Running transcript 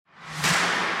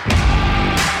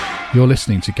You're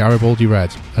listening to Garibaldi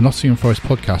Red, a Nottingham Forest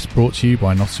podcast brought to you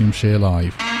by Nottinghamshire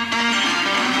Live.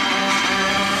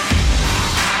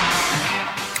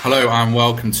 Hello and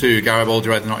welcome to Garibaldi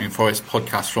Red, the Nottingham Forest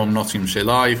podcast from Nottinghamshire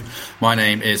Live. My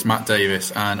name is Matt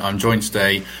Davis and I'm joined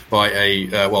today by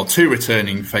two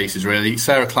returning faces really.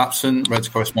 Sarah Clapson, Reds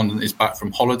correspondent, is back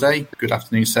from holiday. Good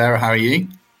afternoon, Sarah. How are you?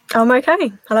 I'm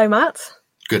okay. Hello, Matt.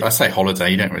 Good. I say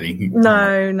holiday, you don't really...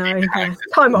 No.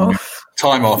 Time off.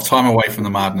 Time away from the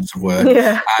madness of work.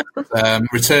 Yeah. And,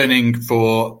 returning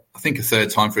for, I think, a third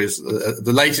time for his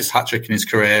the latest hat-trick in his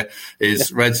career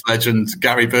is Reds legend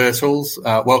Garry Birtles.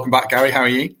 Welcome back, Garry. How are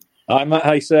you? Hi, Matt.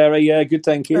 Hi, Sarah. Yeah, good,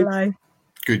 thank you. Hello.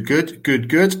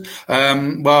 Good.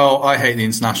 Well, I hate the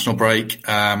international break.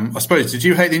 I suppose, did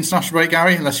you hate the international break,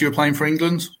 Garry, unless you were playing for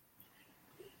England?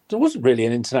 There wasn't really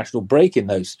an international break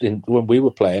when we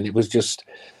were playing. It was just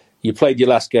you played your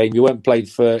last game, you went and played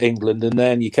for England, and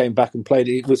then you came back and played.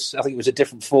 I think it was a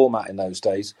different format in those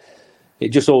days.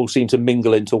 It just all seemed to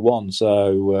mingle into one.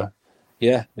 So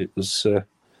it was.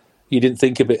 You didn't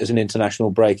think of it as an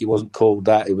international break. It wasn't called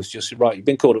that. It was just right. You've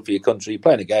been called up for your country. You're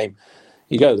playing a game.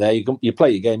 You go there. You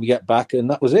play your game. You get back, and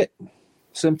that was it.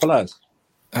 Simple as.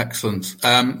 Excellent.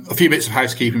 A few bits of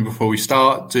housekeeping before we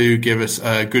start. Do give us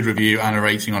a good review and a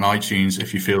rating on iTunes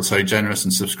if you feel so generous,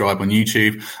 and subscribe on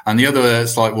YouTube. And the other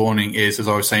slight warning is, as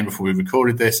I was saying before we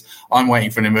recorded this, I'm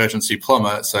waiting for an emergency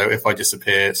plumber. So if I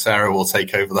disappear, Sarah will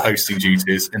take over the hosting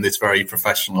duties in this very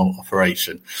professional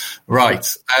operation. Right.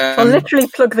 I'll literally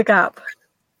plug the gap.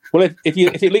 Well,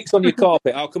 if it leaks on your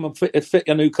carpet, I'll come and fit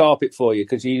a new carpet for you,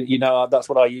 because you know that's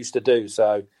what I used to do.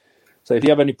 So if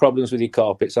you have any problems with your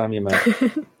carpets, I'm your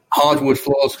man. Hardwood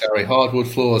floors, Garry. Hardwood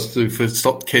floors to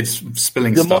stop kids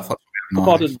spilling stuff. That's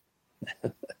nice.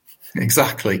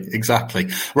 Exactly.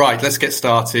 Right, let's get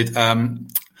started.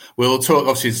 We'll talk,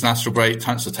 obviously, it's national break,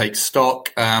 time to take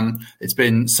stock. It's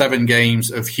been 7 games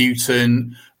of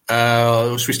Houghton.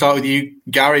 Should we start with you,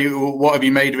 Garry? What have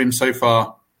you made of him so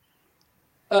far?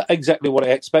 Exactly what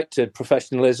I expected.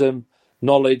 Professionalism,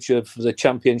 knowledge of the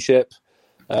championship.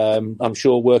 I'm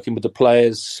sure working with the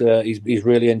players, he's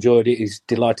really enjoyed it. He's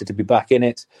delighted to be back in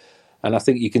it. And I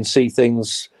think you can see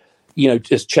things,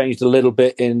 just changed a little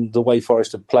bit in the way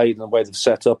Forest have played and the way they've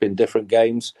set up in different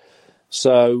games.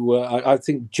 So I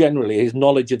think generally his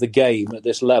knowledge of the game at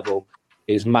this level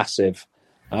is massive.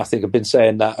 And I think I've been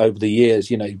saying that over the years,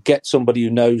 get somebody who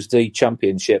knows the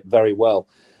championship very well,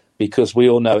 because we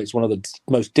all know it's one of the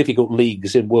most difficult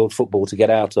leagues in world football to get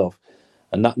out of.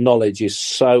 And that knowledge is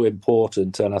so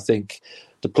important, and I think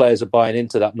the players are buying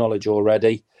into that knowledge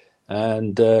already,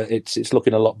 and it's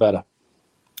looking a lot better.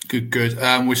 Good.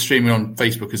 We're streaming on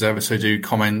Facebook as ever, so do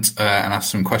comment and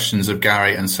ask some questions of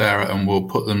Garry and Sarah, and we'll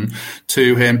put them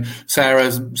to him.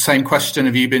 Sarah, same question.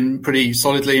 Have you been pretty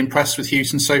solidly impressed with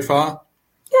Houghton so far?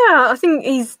 Yeah, I think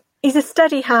he's a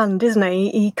steady hand, isn't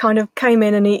he? He kind of came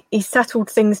in and he settled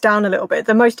things down a little bit.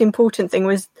 The most important thing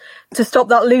was to stop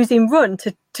that losing run,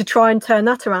 to try and turn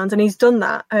that around, and he's done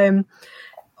that.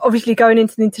 Obviously, going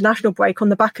into the international break on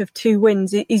the back of 2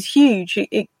 wins is huge.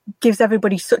 It gives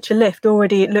everybody such a lift.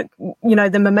 Already,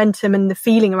 the momentum and the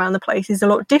feeling around the place is a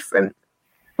lot different.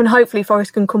 And hopefully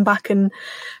Forest can come back and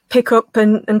pick up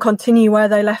and continue where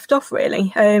they left off,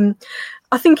 really.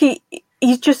 I think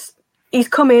he's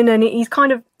come in and he's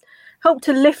kind of helped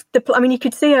to lift you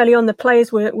could see early on the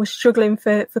players were struggling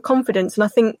for confidence, and I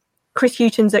think Chris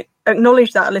Houghton's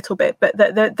acknowledged that a little bit, but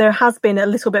there has been a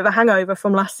little bit of a hangover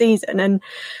from last season, and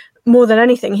more than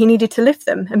anything, he needed to lift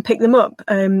them and pick them up,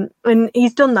 and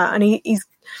he's done that. And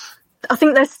I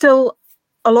think there's still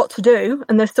a lot to do,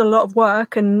 and there's still a lot of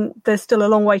work, and there's still a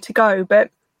long way to go. But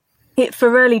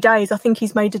for early days, I think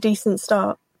he's made a decent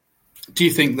start. Do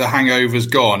you think the hangover's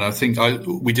gone? I think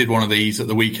we did one of these at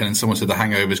the weekend and someone said the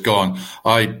hangover's gone.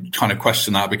 I kind of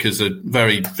question that, because a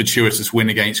very fortuitous win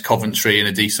against Coventry and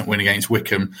a decent win against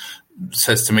Wickham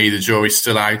says to me the jury's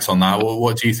still out on that.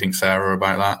 What do you think, Sarah,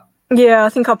 about that? Yeah, I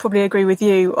think I'll probably agree with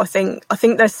you. I think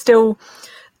there's still...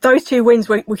 Those 2 wins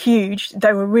were huge.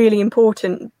 They were really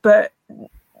important, but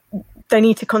they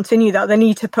need to continue that. They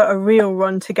need to put a real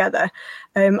run together.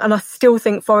 And I still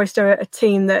think Forest are a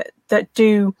team that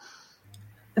do...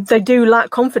 They do lack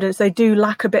confidence. They do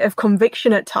lack a bit of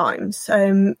conviction at times,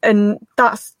 and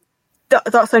that's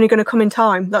only going to come in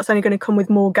time. That's only going to come with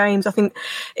more games. I think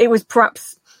it was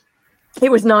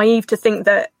naive to think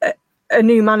that a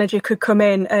new manager could come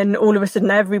in and all of a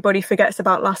sudden everybody forgets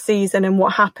about last season and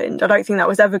what happened. I don't think that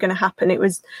was ever going to happen. It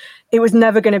was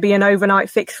never going to be an overnight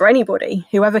fix for anybody,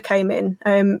 whoever came in.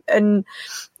 And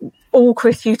all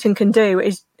Chris Hughton can do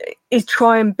is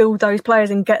try and build those players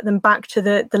and get them back to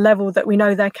the level that we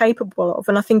know they're capable of.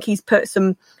 And I think he's put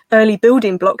some early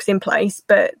building blocks in place,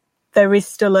 but there is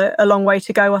still a long way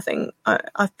to go. I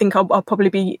think I'll probably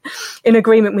be in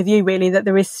agreement with you, really, that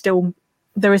there is still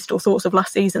thoughts of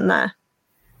last season there.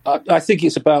 I think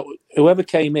it's about whoever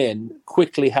came in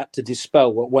quickly had to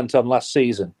dispel what went on last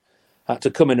season, had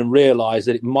to come in and realise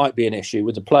that it might be an issue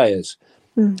with the players.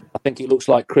 I think it looks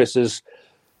like Chris has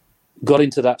got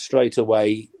into that straight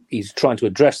away. He's trying to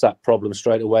address that problem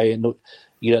straight away in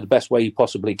the best way he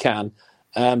possibly can.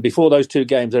 Before those 2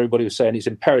 games, everybody was saying it's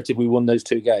imperative we won those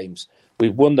 2 games.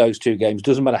 We've won those 2 games.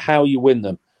 Doesn't matter how you win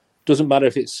them. Doesn't matter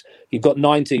if you've got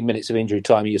 19 minutes of injury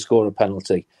time and you score a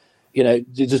penalty.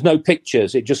 There's no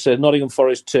pictures. It just says Nottingham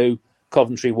Forest 2,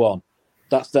 Coventry 1.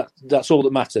 That's all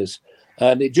that matters.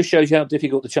 And it just shows you how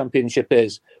difficult the Championship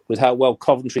is, with how well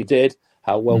Coventry did,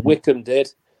 how well Wycombe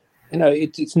did.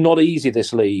 It's not easy,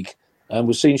 this league. And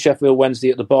we've seen Sheffield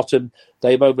Wednesday at the bottom.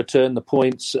 They've overturned the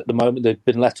points at the moment. They've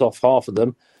been let off half of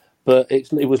them. But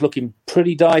it was looking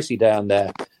pretty dicey down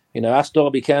there. Ask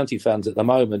Derby County fans at the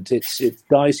moment. It's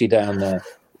dicey down there.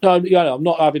 No, I'm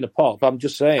not having a pop. I'm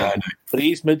just saying, for the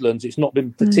East Midlands, it's not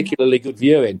been particularly good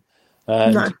viewing.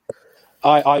 And No.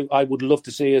 I would love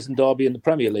to see us in Derby in the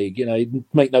Premier League.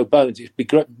 Make no bones, it'd be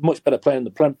much better playing in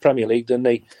the Premier League than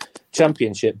the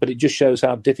Championship. But it just shows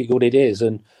how difficult it is.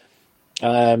 And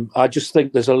I just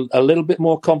think there's a little bit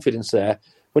more confidence there.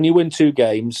 When you win 2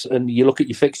 games and you look at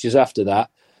your fixtures after that,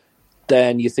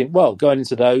 then you think, well, going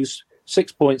into those,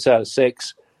 6 points out of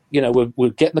 6, we're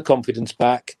getting the confidence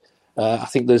back. I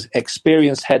think there's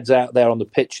experienced heads out there on the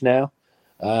pitch now,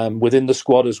 within the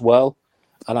squad as well.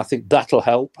 And I think that'll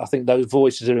help. I think those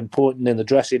voices are important in the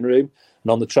dressing room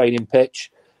and on the training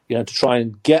pitch, to try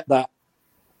and get that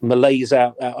malaise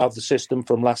out of the system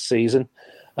from last season.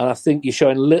 And I think you're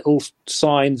showing little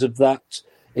signs of that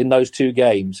in those 2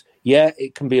 games. Yeah,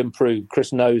 it can be improved.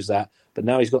 Chris knows that. But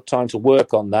now he's got time to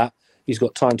work on that. He's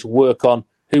got time to work on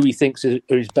who he thinks are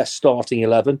his best starting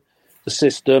 11, the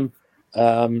system.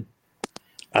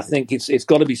 I think it's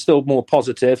got to be still more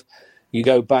positive. You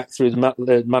go back through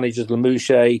the managers,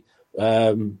 Lamouche,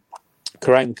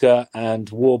 Karanka and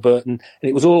Warburton, and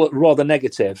it was all rather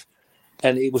negative.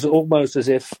 And it was almost as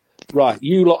if, right,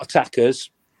 you lot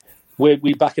attackers, we're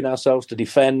backing ourselves to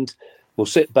defend, we'll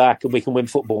sit back and we can win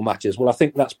football matches. Well, I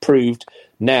think that's proved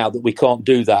now that we can't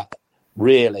do that,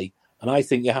 really. And I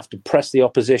think you have to press the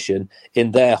opposition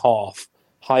in their half,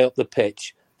 high up the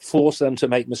pitch, force them to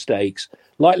make mistakes.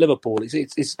 Like Liverpool,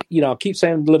 it's I keep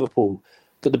saying Liverpool,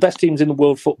 but the best teams in the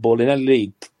world football in any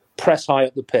league press high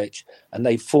up the pitch and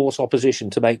they force opposition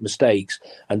to make mistakes.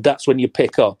 And that's when you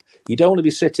pick up. You don't want to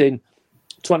be sitting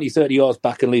 20, 30 yards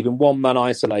back and leaving one man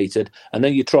isolated, and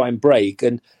then you try and break,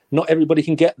 and not everybody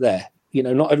can get there.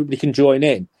 Not everybody can join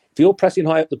in. If you're pressing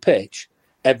high up the pitch,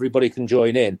 everybody can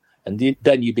join in, and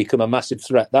then you become a massive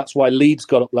threat. That's why Leeds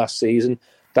got up last season.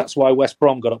 That's why West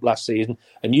Brom got up last season.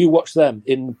 And you watch them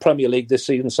in the Premier League this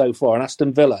season so far, and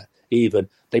Aston Villa even,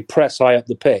 they press high up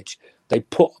the pitch. They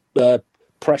put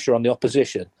pressure on the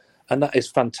opposition, and that is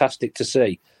fantastic to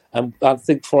see. And I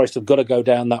think Forest have got to go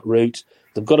down that route.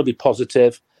 They've got to be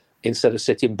positive instead of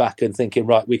sitting back and thinking,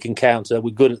 right, we can counter.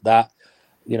 We're good at that.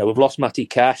 We've lost Matty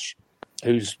Cash,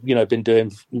 who's, been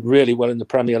doing really well in the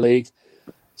Premier League.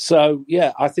 So,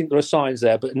 yeah, I think there are signs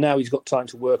there. But now he's got time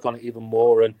to work on it even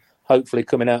more. And hopefully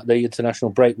coming out of the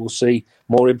international break, we'll see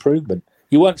more improvement.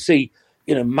 You won't see,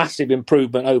 massive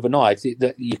improvement overnight.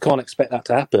 You can't expect that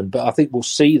to happen. But I think we'll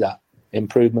see that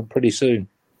improvement pretty soon.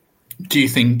 Do you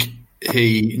think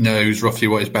he knows roughly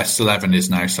what his best 11 is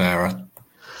now, Sarah?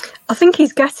 I think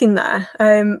he's getting there.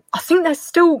 I think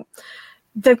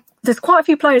there's quite a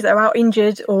few players that are out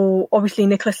injured, or obviously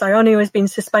Nicholas Ionu has been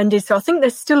suspended. So I think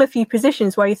there's still a few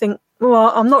positions where you think,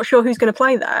 well, I'm not sure who's going to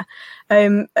play there.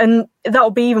 And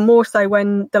that'll be even more so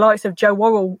when the likes of Joe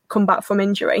Worrell come back from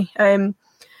injury.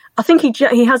 I think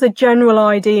he has a general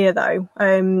idea, though.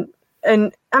 And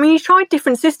I mean, he's tried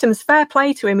different systems. Fair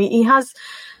play to him.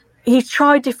 He's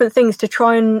tried different things to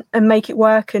try and make it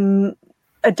work and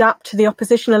adapt to the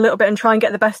opposition a little bit and try and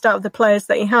get the best out of the players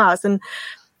that he has. And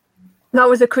that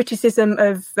was a criticism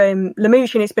of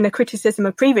Lamouche, and it's been a criticism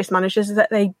of previous managers, that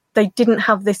they didn't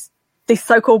have this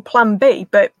so-called plan B.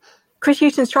 But Chris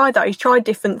Hughton's tried that. He's tried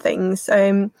different things,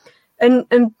 and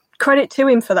credit to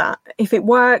him for that. If it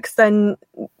works, then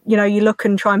you look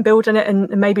and try and build on it, and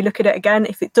maybe look at it again.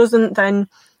 If it doesn't, then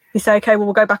you say, okay, well,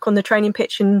 we'll go back on the training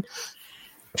pitch and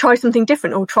try something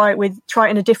different, or try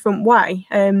it in a different way.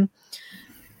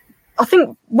 I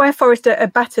think where Forest are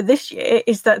better this year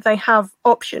is that they have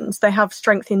options, they have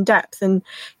strength in depth, and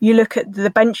you look at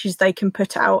the benches they can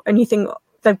put out and you think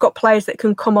they've got players that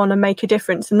can come on and make a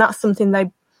difference, and that's something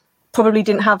they probably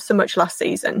didn't have so much last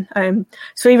season.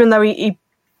 So even though he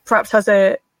perhaps has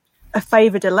a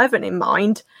favoured 11 in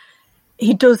mind,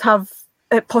 he does have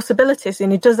possibilities,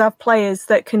 and he does have players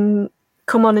that can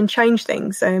come on and change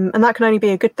things, and that can only be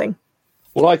a good thing.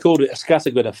 Well, I called it a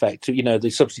scattergun effect. The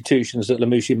substitutions that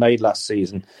Lamouchi made last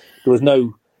season, there was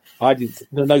no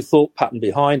thought pattern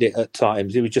behind it at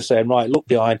times. He was just saying, right, look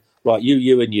behind, right,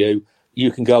 you and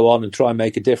you can go on and try and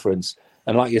make a difference.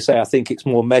 And like you say, I think it's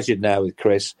more measured now with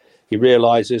Chris. He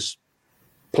realises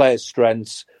players'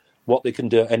 strengths, what they can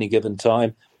do at any given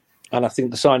time. And I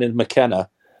think the signing of McKenna,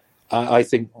 I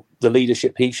think the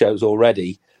leadership he shows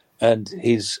already and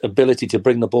his ability to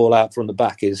bring the ball out from the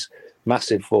back is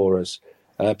massive for us.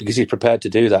 Because he's prepared to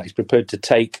do that. He's prepared to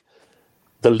take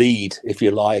the lead, if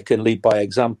you like, and lead by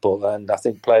example. And I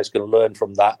think players can learn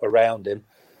from that around him.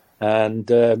 And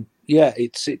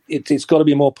it's got to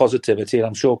be more positivity. And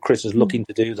I'm sure Chris is looking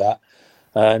to do that.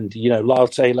 And, Lyle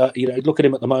Taylor, look at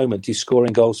him at the moment. He's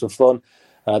scoring goals for fun.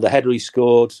 The header he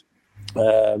scored,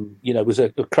 was a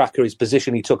cracker. His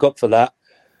position he took up for that.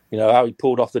 How he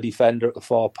pulled off the defender at the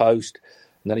far post.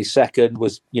 And then his second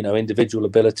was, individual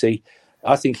ability.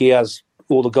 I think he has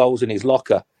all the goals in his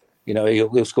locker.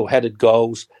 He'll score headed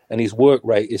goals, and his work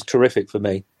rate is terrific for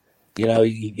me.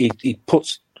 He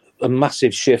puts a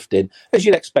massive shift in, as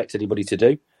you'd expect anybody to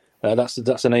do. That's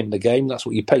the name of the game. That's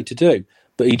what you pay to do.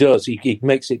 But he does. He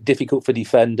makes it difficult for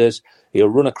defenders. He'll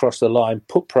run across the line,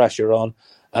 put pressure on,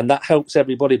 and that helps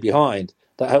everybody behind.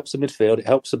 That helps the midfield. It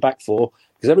helps the back four,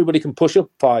 because everybody can push up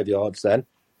 5 yards then,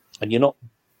 and you're not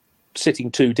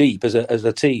sitting too deep as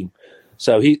a team.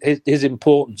 So his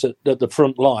importance at the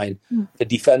front line, the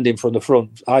defending from the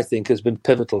front, I think, has been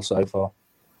pivotal so far.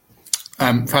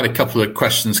 I've had a couple of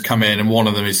questions come in, and one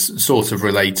of them is sort of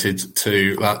related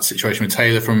to that situation with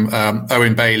Taylor, from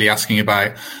Owen Bailey, asking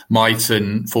about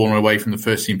Mighton falling away from the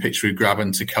first team picture with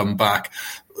Graben to come back.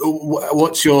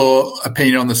 What's your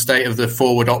opinion on the state of the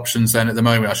forward options then at the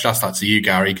moment? I should ask that to you,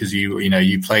 Garry, because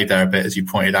you played there a bit, as you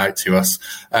pointed out to us.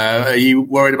 Are you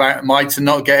worried about Mighton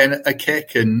not getting a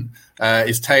kick? And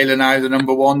is Taylor now the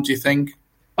number one, do you think?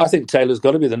 I think Taylor's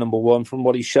got to be the number one from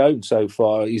what he's shown so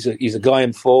far. He's a guy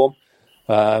in form.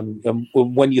 And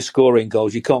when you're scoring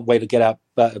goals, you can't wait to get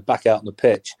back out on the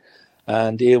pitch.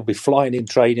 And he'll be flying in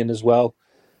training as well.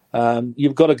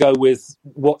 You've got to go with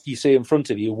what you see in front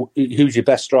of you. Who's your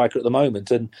best striker at the moment?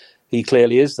 And he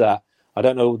clearly is that. I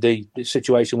don't know the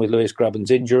situation with Lewis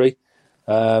Graben's injury,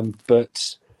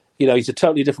 but he's a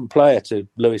totally different player to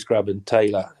Lewis Graben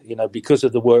Taylor. Because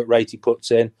of the work rate he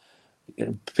puts in.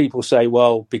 People say,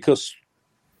 well, because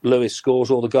Lewis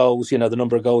scores all the goals, the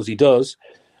number of goals he does,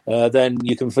 then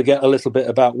you can forget a little bit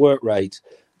about work rate.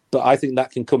 But I think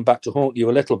that can come back to haunt you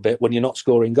a little bit when you're not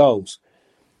scoring goals.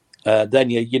 Then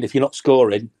if you're not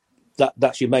scoring,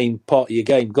 that's your main part of your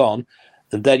game gone,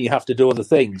 and then you have to do other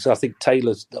things. I think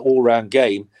Taylor's all-round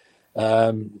game,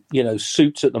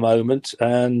 suits at the moment,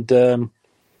 and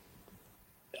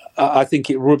I think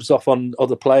it rubs off on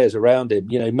other players around him.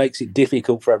 It makes it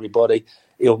difficult for everybody.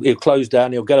 He'll close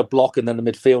down, he'll get a block, and then the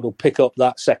midfield will pick up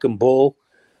that second ball.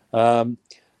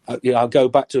 I'll go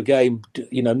back to a game.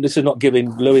 This is not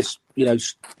giving Lewis,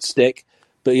 stick.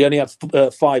 But he only had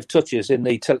 5 touches in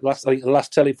the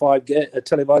last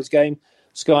televised game,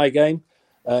 Sky game,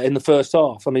 in the first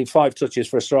half. I mean, 5 touches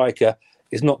for a striker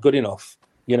is not good enough.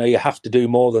 You have to do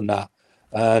more than that.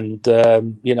 And,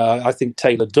 I think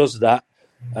Taylor does that.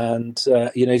 And,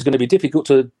 he's going to be difficult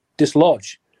to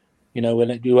dislodge,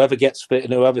 when whoever gets fit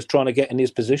and whoever's trying to get in his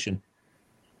position.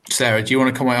 Sarah, do you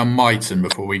want to comment on Mighton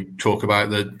before we talk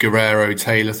about the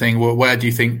Guerrero-Taylor thing? Where do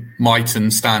you think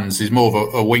Mighton stands? He's more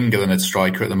of a winger than a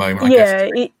striker at the moment, I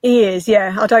guess. He is,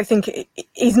 yeah. I don't think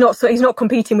he's not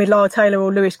competing with Lyle Taylor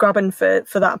or Lewis Graben for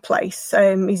that place.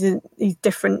 He's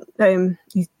different.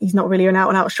 He's not really an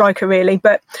out-and-out striker, really.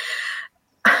 But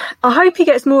I hope he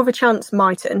gets more of a chance,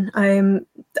 Mighton.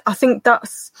 I think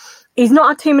he's not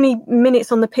had too many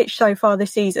minutes on the pitch so far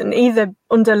this season, either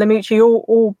under Lamouchi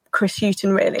or Chris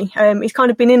Hughton, really. He's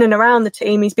kind of been in and around the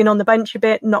team. He's been on the bench a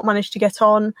bit, not managed to get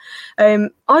on.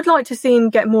 I'd like to see him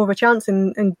get more of a chance,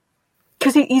 and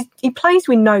because he plays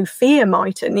with no fear,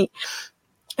 Mighton.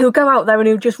 He'll go out there and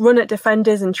he'll just run at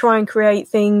defenders and try and create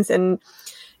things, and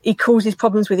he causes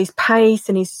problems with his pace,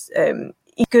 and he's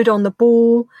good on the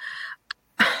ball.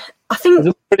 I think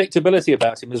there's a predictability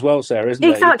about him as well, Sarah, isn't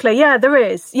there? Exactly, yeah, there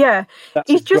is. Yeah,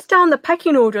 he's just down the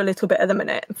pecking order a little bit at the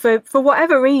minute for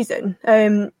whatever reason.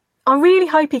 I really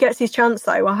hope he gets his chance,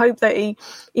 though. I hope that he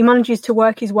manages to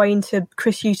work his way into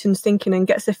Chris Hughton's thinking and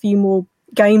gets a few more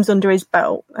games under his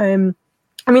belt. I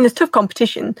mean, there's tough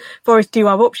competition. Forest do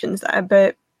have options there,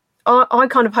 but I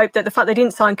kind of hope that the fact they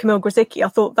didn't sign Kamil Grzycki, I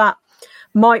thought that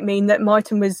might mean that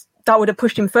that would have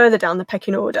pushed him further down the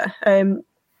pecking order.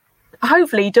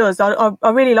 Hopefully he does. I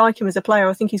really like him as a player.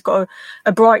 I think he's got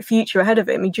a bright future ahead of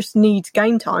him. He just needs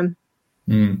game time.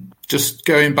 Just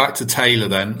going back to Taylor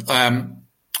then.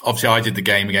 Obviously, I did the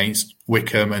game against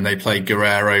Wickham and they played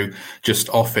Guerrero just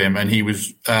off him and he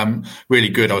was really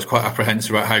good. I was quite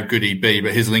apprehensive about how good he'd be,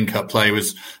 but his link-up play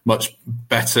was much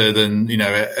better than,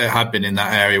 it had been in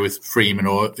that area with Freeman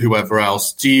or whoever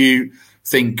else. Do you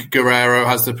think Guerrero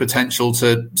has the potential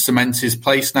to cement his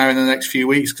place now in the next few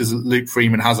weeks? Because Luke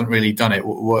Freeman hasn't really done it.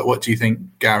 What do you think,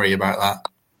 Garry, about that?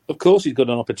 Of course he's got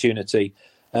an opportunity.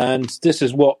 And this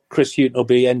is what Chris Hughton will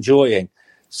be enjoying,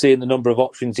 seeing the number of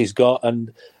options he's got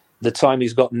and the time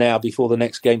he's got now before the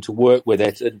next game to work with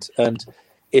it. And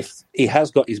if he has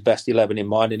got his best 11 in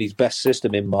mind and his best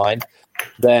system in mind,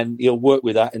 then he'll work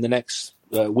with that in the next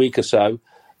week or so.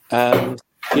 And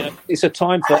it's a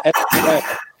time for every player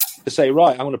to say,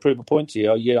 right, I'm going to prove a point to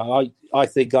you. I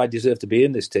think I deserve to be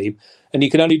in this team. And you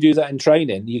can only do that in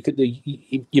training.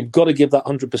 You've got to give that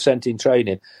 100% in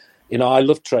training. I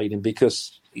love training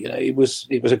because it was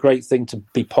a great thing to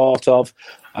be part of.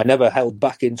 I never held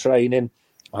back in training.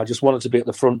 I just wanted to be at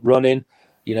the front running.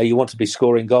 You want to be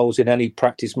scoring goals in any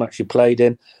practice match you played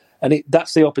in. And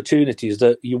that's the opportunities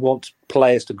that you want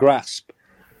players to grasp.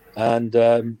 And,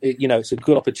 it's a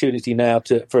good opportunity now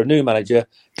for a new manager.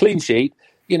 Clean sheet.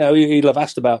 He'll have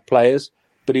asked about players,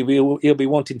 but he'll be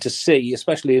wanting to see,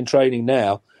 especially in training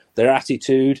now, their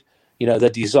attitude, their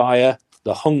desire,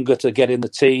 the hunger to get in the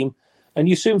team. And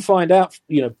you soon find out,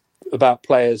 about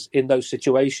players in those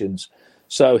situations.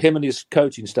 So him and his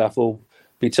coaching staff will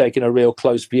be taking a real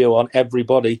close view on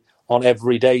everybody on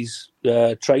every day's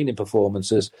training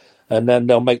performances. And then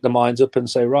they'll make their minds up and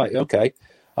say, right, okay,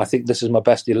 I think this is my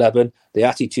best 11. The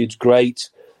attitude's great.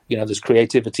 There's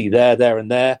creativity there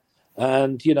and there.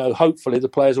 And, hopefully the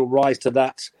players will rise to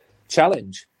that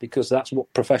challenge because that's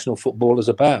what professional football is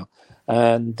about.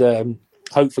 And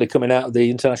hopefully coming out of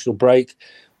the international break,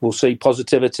 we'll see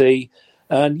positivity.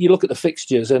 And you look at the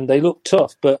fixtures and they look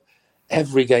tough, but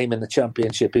every game in the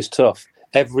Championship is tough.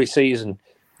 Every season.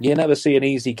 You never see an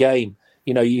easy game.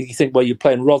 You think, well, you're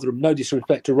playing Rotherham, no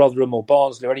disrespect to Rotherham or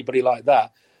Barnsley or anybody like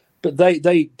that. But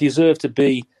they deserve to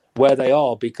be where they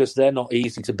are because they're not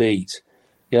easy to beat.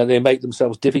 They make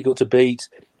themselves difficult to beat.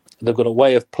 They've got a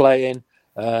way of playing.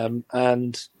 And,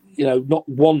 not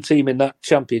one team in that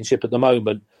Championship at the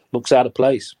moment looks out of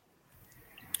place.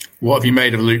 What have you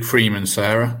made of Luke Freeman,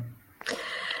 Sarah?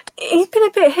 He's been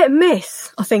a bit hit and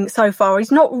miss, I think, so far.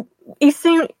 We've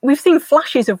seen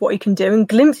flashes of what he can do and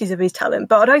glimpses of his talent,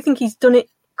 but I don't think he's done it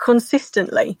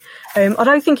consistently. I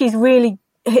don't think he's really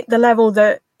hit the level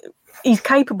that he's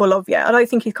capable of yet. I don't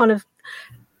think he's kind of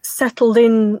settled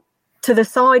in to the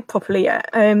side properly yet.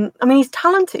 He's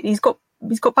talented. He's got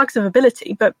bags of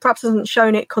ability, but perhaps hasn't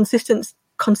shown it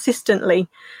consistently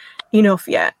enough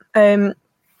yet.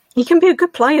 He can be a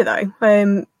good player,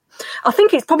 though. I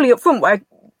think it's probably up front where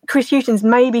Chris Hughton's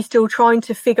maybe still trying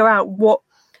to figure out what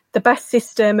the best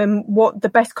system and what the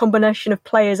best combination of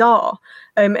players are.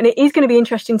 And it is going to be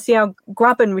interesting to see how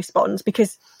Graben responds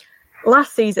because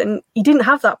last season he didn't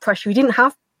have that pressure. He didn't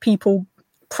have people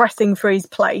pressing for his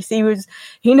place. He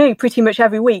knew pretty much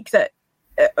every week that,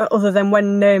 other than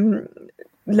when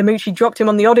Lamucci dropped him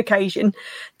on the odd occasion,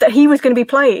 that he was going to be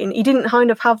playing. He didn't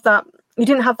kind of have that. He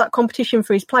didn't have that competition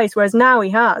for his place, whereas now he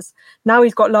has. Now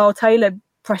he's got Lyle Taylor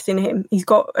pressing him. He's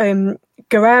got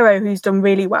Guerrero, who's done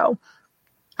really well.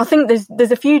 I think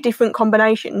there's a few different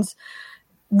combinations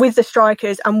with the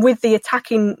strikers and with the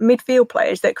attacking midfield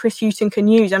players that Chris Hughton can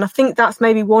use. And I think that's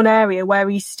maybe one area where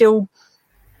he's still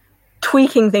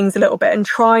tweaking things a little bit and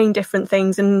trying different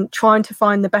things and trying to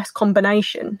find the best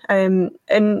combination. And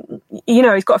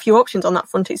he's got a few options on that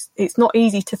front. It's not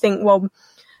easy to think, well,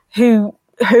 who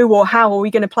or how are we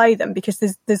going to play them? Because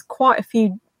there's quite a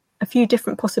few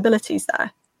different possibilities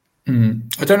there.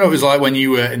 I don't know what it was like when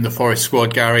you were in the Forest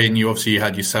squad, Garry, and you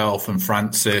had yourself and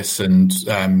Francis and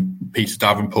Peter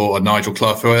Davenport and Nigel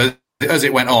Clough. As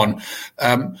it went on,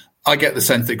 I get the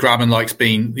sense that Graben likes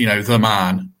being, the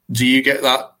man. Do you get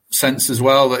that sense as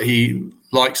well, that he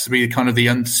likes to be kind of the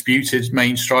undisputed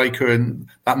main striker and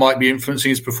that might be influencing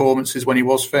his performances when he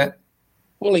was fit?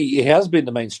 Well, he has been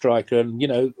the main striker, and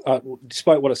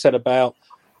despite what I said about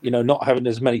not having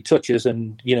as many touches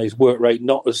and his work rate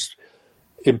not as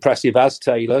impressive as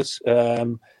Taylor's,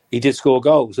 he did score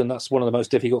goals, and that's one of the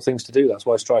most difficult things to do. That's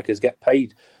why strikers get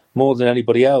paid more than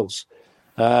anybody else.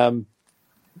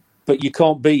 But you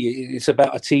can't be. It's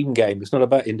about a team game. It's not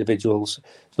about individuals.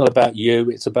 It's not about you.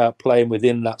 It's about playing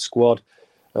within that squad,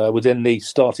 within the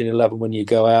starting 11 when you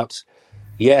go out.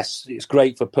 Yes, it's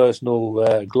great for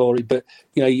personal glory, but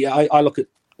I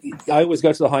always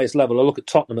go to the highest level. I look at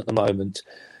Tottenham at the moment.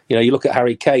 You look at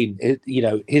Harry Kane.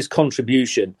 His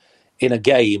contribution in a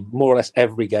game, more or less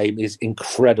every game, is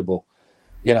incredible.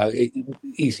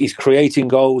 He's creating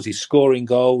goals. He's scoring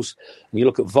goals. And you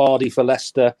look at Vardy for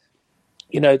Leicester.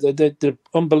 They're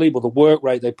unbelievable, the work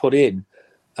rate they put in,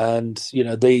 and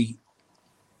the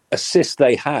assists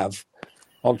they have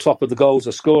on top of the goals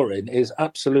they're scoring is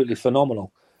absolutely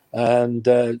phenomenal. And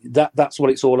that's what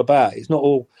it's all about. It's not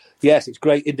all, yes, it's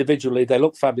great individually. They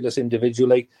look fabulous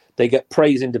individually. They get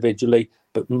praise individually.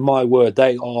 But my word,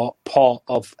 they are part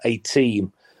of a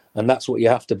team. And that's what you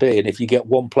have to be. And if you get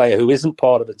one player who isn't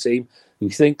part of a team, who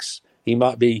thinks he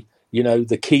might be,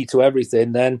 the key to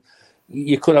everything, then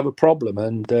you could have a problem.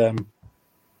 And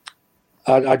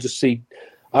I like to see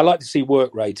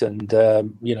work rate. And,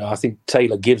 I think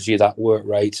Taylor gives you that work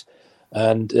rate.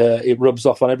 And it rubs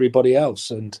off on everybody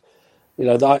else. And,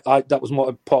 that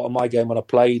was part of my game when I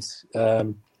played.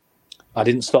 I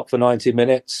didn't stop for 90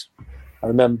 minutes. I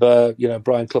remember,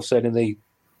 Brian Clough said in the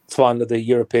final of the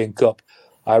European Cup,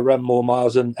 I ran more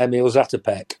miles than Emil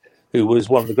Zatopek, who was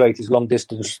one of the greatest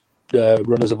long-distance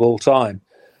runners of all time.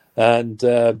 And,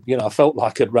 I felt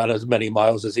like I'd ran as many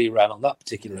miles as he ran on that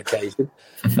particular occasion.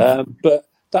 But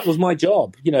that was my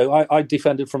job. I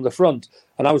defended from the front.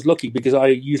 And I was lucky because I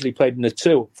usually played in the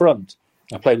two up front.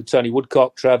 I played with Tony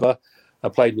Woodcock, Trevor. I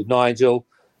played with Nigel,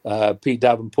 Pete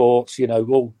Davenport,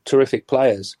 all terrific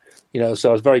players. So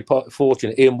I was very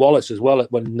fortunate. Ian Wallace as well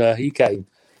when he came.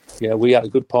 We had a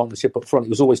good partnership up front. It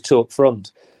was always two up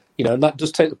front. And that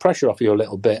does take the pressure off you a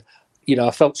little bit.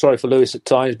 I felt sorry for Lewis at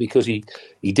times because he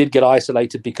did get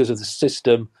isolated because of the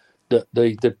system that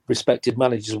the respected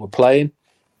managers were playing.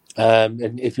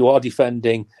 And if you are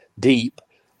defending deep,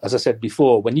 as I said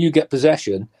before, when you get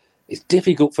possession, it's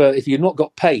difficult if you've not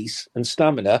got pace and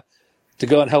stamina to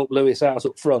go and help Lewis out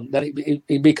up front, then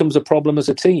it becomes a problem as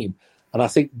a team. And I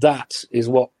think that is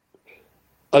what,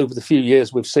 over the few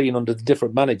years we've seen under the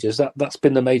different managers, that's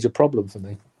been the major problem for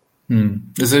me.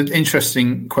 There's an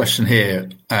interesting question here,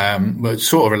 which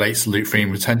sort of relates to Luke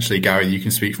Freeman, potentially, Gary. You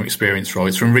can speak from experience, for.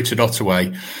 It's from Richard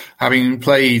Ottaway. Having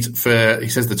played for, he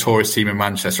says, the tourist team in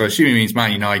Manchester, I assume he means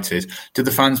Man United, did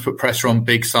the fans put pressure on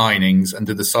big signings, and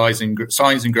did the signs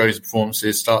and grows of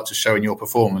performances start to show in your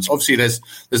performance? Obviously, there's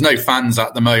no fans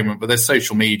at the moment, but there's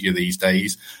social media these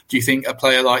days. Do you think a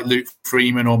player like Luke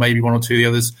Freeman, or maybe one or two of the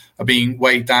others, are being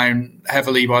weighed down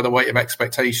heavily by the weight of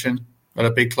expectation at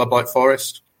a big club like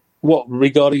Forest? What,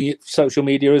 regarding social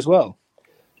media as well?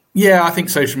 Yeah, I think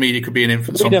social media could be an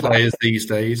influence on players these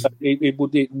days. It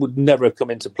would never have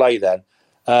come into play then.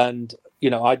 And,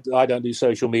 I don't do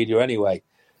social media anyway.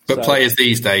 But players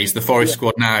these days, the Forest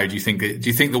squad now, do you think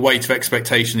the weight of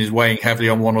expectation is weighing heavily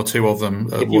on one or two of them?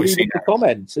 If you read the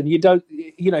comments and you don't,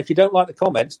 if you don't like the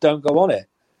comments, don't go on it.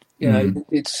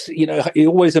 It's, it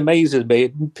always amazes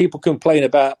me. People complain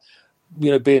about,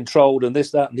 being trolled and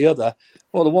this, that, and the other.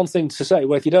 Well, the one thing to say,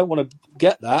 if you don't want to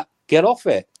get that, get off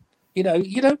it. You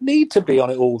don't need to be on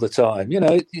it all the time.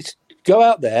 It's go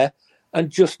out there and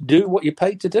just do what you're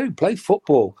paid to do. Play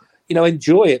football.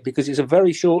 Enjoy it, because it's a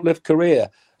very short-lived career.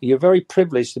 You're very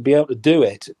privileged to be able to do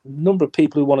it. The number of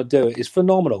people who want to do it is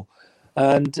phenomenal.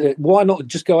 And why not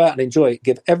just go out and enjoy it?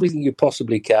 Give everything you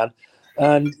possibly can.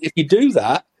 And if you do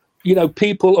that,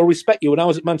 people will respect you. When I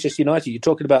was at Manchester United, you're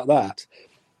talking about that.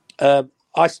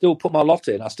 I still put my lot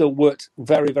in. I still worked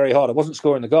very, very hard. I wasn't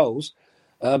scoring the goals,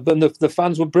 but the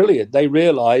fans were brilliant. They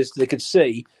realised, they could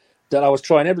see that I was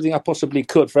trying everything I possibly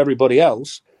could for everybody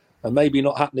else, and maybe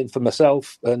not happening for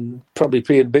myself, and probably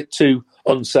being a bit too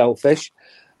unselfish.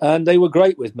 And they were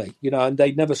great with me, and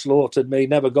they never slaughtered me,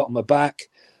 never got on my back,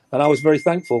 and I was very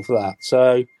thankful for that.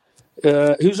 So,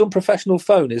 whose unprofessional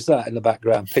phone is that in the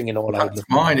background, pinging all over? That's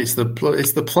mine. It's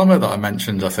the plumber that I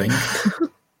mentioned, I think.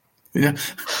 Yeah.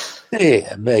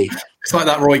 Dear me. It's like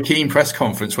that Roy Keane press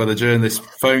conference where the journalist's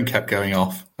phone kept going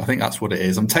off. I think that's what it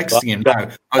is. I'm texting him now.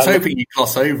 I was hoping you'd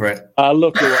gloss over it. I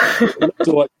look to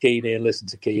watch Keane and listen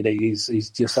to Keane. He's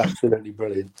just absolutely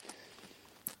brilliant.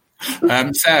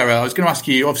 Sarah, I was going to ask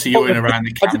you, obviously you're in around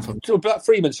the camp. About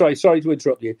Freeman, sorry to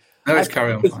interrupt you. No, let's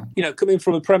carry on. Coming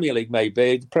from a Premier League,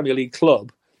 maybe, Premier League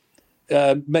club,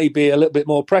 maybe a little bit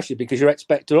more pressure, because you're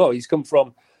expected, he's come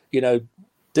from,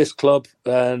 this club,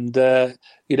 and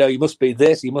you must be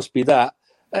this, you must be that.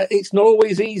 It's not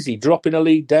always easy dropping a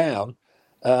league down.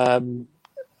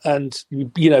 And,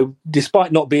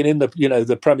 despite not being in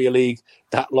the Premier League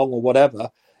that long or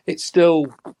whatever, it's still,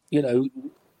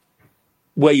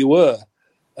 where you were.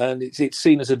 And it's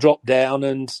seen as a drop down,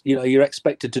 and, you're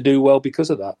expected to do well because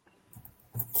of that.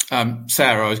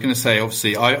 Sarah, I was going to say,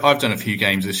 obviously, I've done a few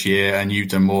games this year and you've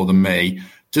done more than me.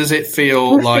 Does it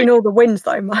feel You've seen all the wins,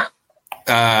 though, Matt.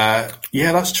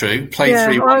 Yeah, that's true. Played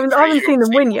 3-1. I haven't seen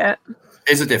them win yet.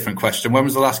 Is a different question. When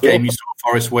was the last game you saw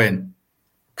Forest win?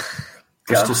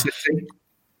 Bristol City?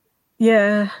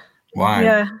 Yeah. Wow.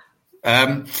 Yeah.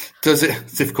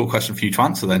 Difficult question for you to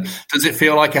answer then. Does it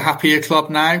feel like a happier club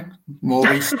now, more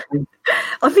recently?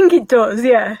 I think it does,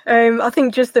 yeah. I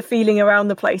think just the feeling around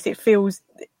the place, it feels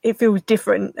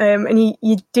different. And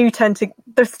you do tend to...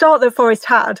 The start that Forest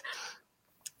had,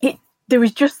 there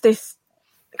was just this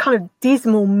kind of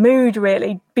dismal mood,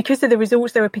 really, because of the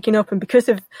results they were picking up and because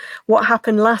of what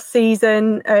happened last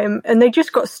season. And they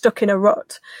just got stuck in a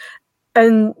rut.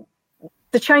 And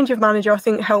the change of manager, I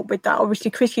think, helped with that.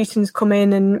 Obviously, Chris Hughton's come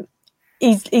in and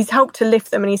he's helped to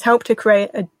lift them, and he's helped to create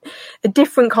a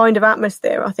different kind of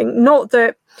atmosphere. I think I'm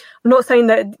not saying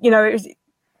that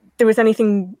there was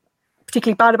anything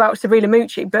particularly bad about Cyril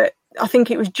Mucci, but I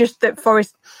think it was just that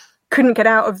Forest couldn't get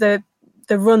out of the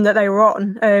run that they were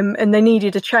on, and they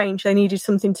needed a change. They needed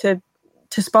something to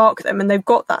spark them, and they've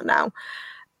got that now.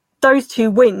 Those 2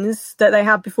 wins that they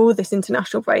had before this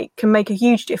international break can make a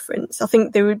huge difference. I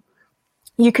think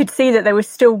you could see that there were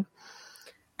still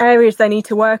areas they need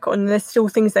to work on. There's still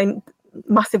things they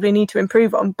massively need to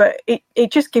improve on, but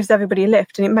it just gives everybody a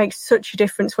lift, and it makes such a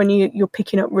difference when you're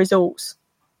picking up results.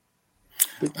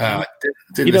 I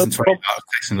didn't listen to any about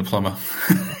fixing the plumber.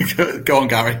 Go on,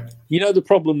 Gary. The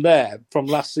problem there from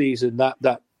last season,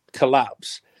 that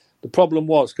collapse, the problem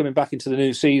was coming back into the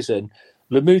new season,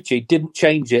 Lamucci didn't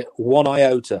change it one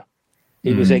iota.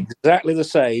 It was exactly the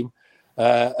same,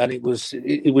 and it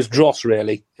was dross,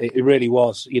 really. It really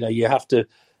was. You have to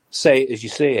say it as you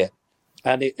see it.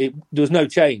 And there was no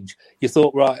change. You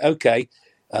thought, right, okay,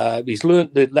 he's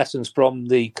learned the lessons from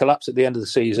the collapse at the end of the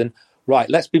season. Right,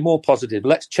 let's be more positive.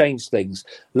 Let's change things.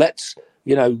 Let's,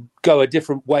 go a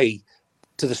different way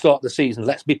to the start of the season.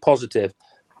 Let's be positive.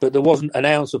 But there wasn't an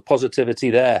ounce of positivity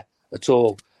there at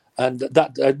all. And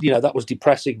that was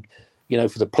depressing,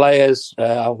 for the players.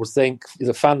 I would think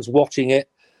the fans watching it,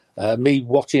 me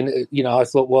watching it, I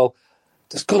thought, well,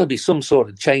 there's got to be some sort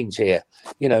of change here.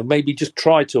 Maybe just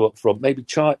try to up front. Maybe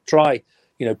try,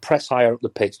 press higher up the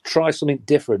pitch. Try something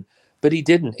different. But he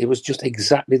didn't. It was just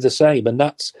exactly the same. And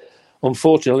that's,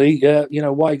 unfortunately,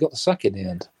 why he got the sack in the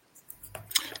end.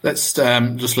 Let's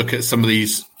just look at some of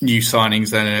these new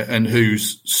signings then and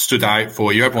who's stood out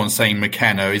for you. Everyone's saying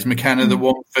McKenna. Is McKenna the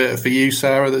one for you,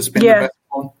 Sarah, that's been the best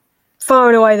one? Far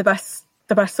and away the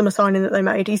best summer signing that they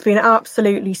made. He's been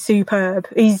absolutely superb.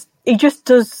 He just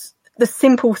does the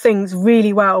simple things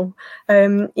really well.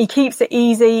 He keeps it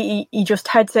easy. He just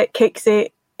heads it, kicks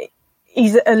it.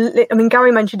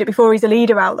 Gary mentioned it before, he's a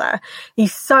leader out there.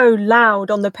 He's so loud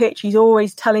on the pitch. He's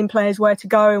always telling players where to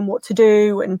go and what to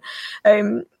do. And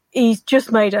he's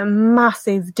just made a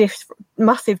massive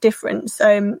difference.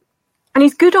 And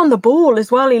he's good on the ball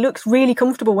as well. He looks really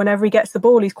comfortable whenever he gets the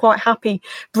ball. He's quite happy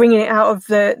bringing it out of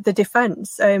the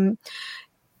defence. I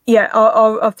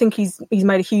think he's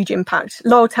made a huge impact.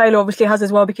 Lyle Taylor obviously has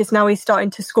as well, because now he's starting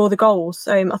to score the goals.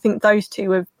 I think those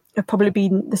 2 have probably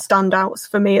been the standouts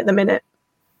for me at the minute.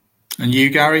 And you,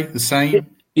 Gary, the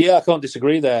same? Yeah, I can't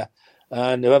disagree there.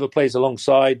 And whoever plays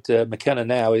alongside McKenna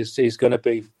now is going to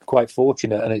be quite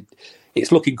fortunate, and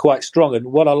it's looking quite strong. And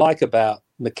what I like about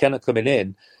McKenna coming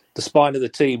in, the spine of the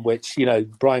team, which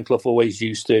Brian Clough always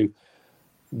used to,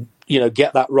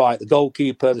 get that right. The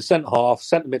goalkeeper, the centre half,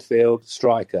 centre midfield,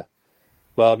 striker.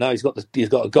 Well, now he's got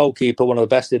a goalkeeper, one of the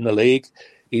best in the league.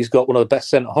 He's got one of the best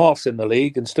centre halves in the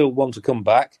league, and still one to come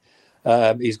back.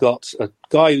 He's got a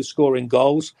guy who's scoring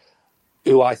goals,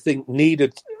 who I think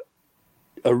needed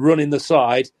a run in the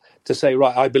side to say,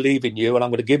 right, I believe in you, and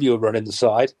I'm going to give you a run in the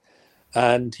side.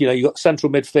 And you got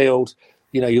central midfield.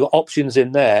 You got options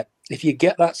in there. If you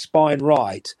get that spine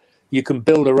right, you can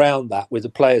build around that with the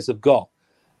players they've got,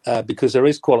 because there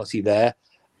is quality there.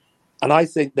 And I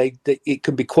think it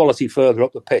can be quality further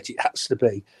up the pitch. It has to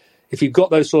be. If you've got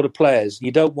those sort of players,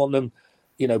 you don't want them,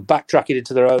 backtracking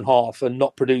into their own half and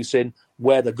not producing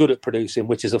where they're good at producing,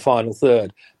 which is the final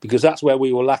third, because that's where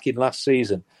we were lacking last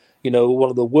season. One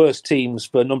of the worst teams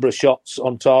for a number of shots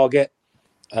on target.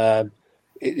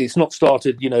 It's not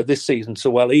started, this season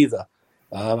so well either.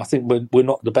 I think we're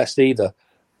not the best either,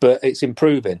 but it's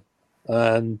improving.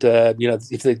 And,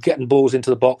 if they're getting balls into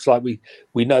the box like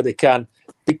we know they can,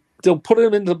 they'll put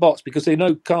them into the box because they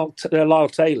know Lyle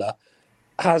Taylor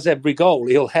has every goal.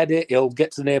 He'll head it. He'll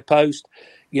get to the near post.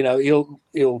 He'll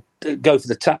go for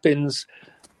the tap-ins.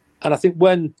 And I think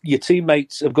when your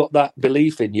teammates have got that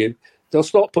belief in you, they'll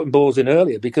start putting balls in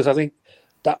earlier, because I think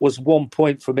that was one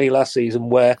point for me last season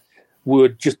where we were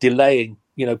just delaying,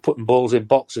 putting balls in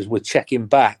boxes. We're checking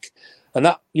back. And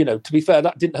that, to be fair,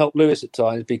 that didn't help Lewis at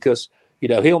times, because,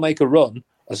 he'll make a run,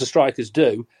 as the strikers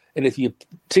do. And if your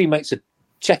teammates are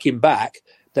checking back,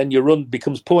 then your run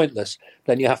becomes pointless.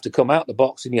 Then you have to come out the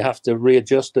box and you have to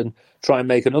readjust and try and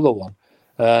make another one.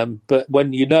 But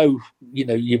when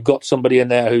you've got somebody in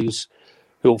there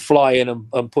who'll fly in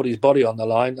and put his body on the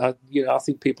line, I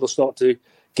think people will start to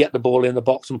get the ball in the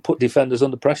box and put defenders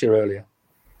under pressure earlier.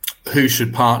 Who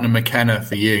should partner McKenna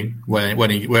for you when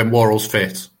Worrell's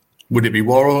fit? Would it be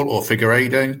Worrell or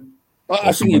Figueiredo?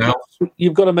 I think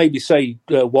you've got to maybe say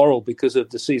Worrell, because of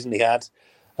the season he had.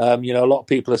 A lot of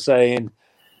people are saying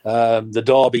the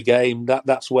Derby game,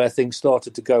 that's where things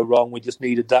started to go wrong. We just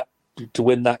needed that to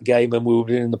win that game, and we were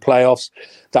in the playoffs.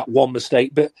 That one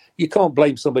mistake, but you can't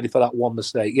blame somebody for that one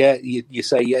mistake. Yeah, you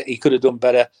say, yeah, he could have done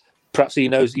better. Perhaps he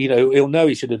knows, he'll know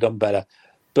he should have done better.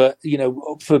 But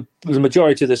for the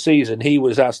majority of the season, he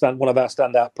was one of our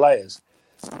standout players.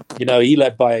 He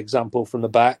led by example from the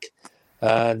back,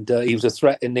 and he was a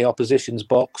threat in the opposition's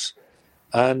box.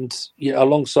 And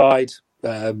alongside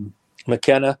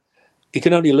McKenna, he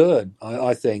can only learn,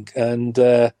 I think. And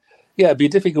it'd be a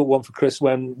difficult one for Chris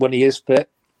when he is fit,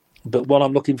 but one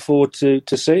I'm looking forward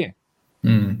to seeing.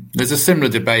 There's a similar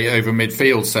debate over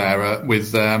midfield, Sarah,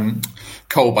 with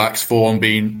Colback's form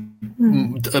being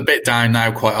a bit down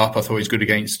now, quite up. I thought he was good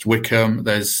against Wickham.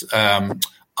 There's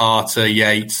Arter,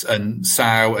 Yates and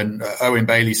Sow, and Owen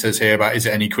Bailey says here about, is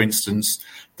it any coincidence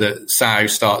that Sow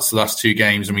starts the last two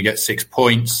games and we get 6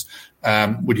 points?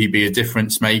 Would he be a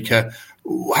difference maker?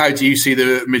 How do you see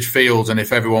the midfield? And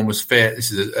if everyone was fit, this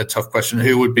is a tough question.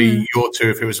 Who would be your two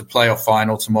if it was a playoff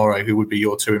final tomorrow? Who would be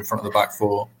your two in front of the back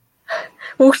four?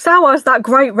 Well, Sow has that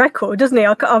great record, doesn't he?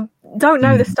 I don't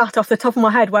know the stat off the top of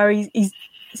my head where he's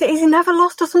never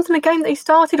lost or something a game that he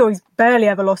started, or he's barely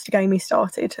ever lost a game he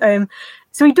started.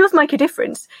 So he does make a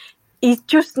difference. He's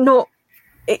just not.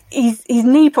 His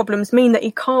knee problems mean that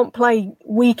he can't play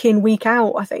week in, week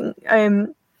out, I think.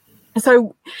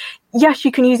 So yes,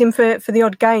 you can use him for the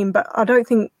odd game, but I don't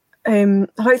think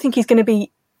he's going to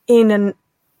be in and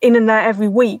there every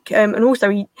week. And also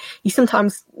he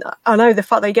sometimes, I know the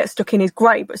fact that he gets stuck in is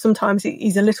great, but sometimes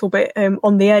he's a little bit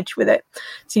on the edge with it.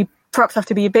 So you perhaps have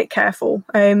to be a bit careful.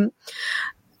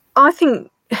 I think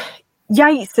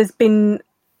Yates has been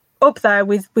up there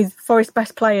with Forest's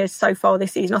best players so far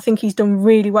this season. I think he's done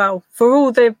really well. For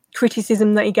all the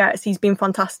criticism that he gets, he's been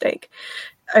fantastic.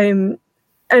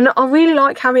 And I really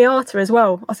like Harry Arter as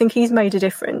well. I think he's made a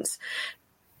difference.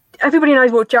 Everybody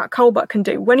knows what Jack Colback can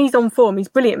do. When he's on form, he's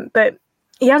brilliant, but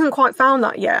he hasn't quite found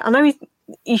that yet. I know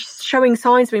he's showing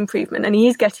signs of improvement and he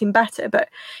is getting better, but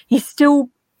he's still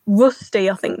rusty.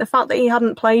 I think the fact that he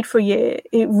hadn't played for a year,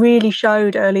 it really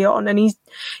showed early on, and he's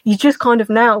just kind of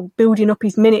now building up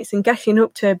his minutes and getting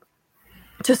up to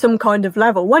some kind of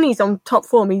level. When he's on top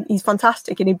form, he's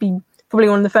fantastic, and he'd be probably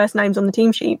one of the first names on the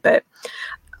team sheet. But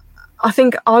I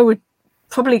think I would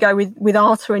probably go with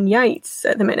Arter and Yates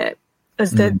at the minute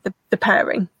as the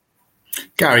pairing.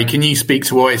 Garry, can you speak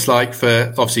to what it's like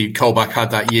for, obviously Colback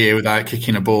had that year without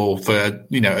kicking a ball for,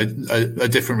 a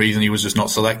different reason, he was just not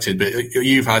selected, but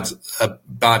you've had a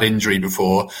bad injury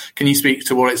before. Can you speak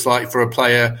to what it's like for a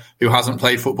player who hasn't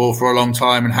played football for a long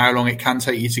time and how long it can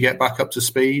take you to get back up to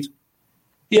speed?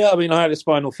 Yeah, I mean, I had a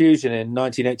spinal fusion in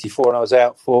 1984 and I was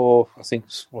out for, I think,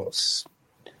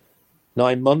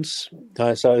 9 months.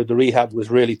 So the rehab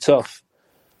was really tough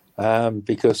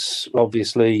because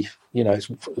obviously, it's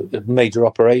a major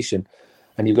operation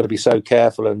and you've got to be so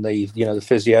careful, and the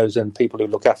physios and people who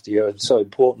look after you are so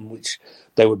important, which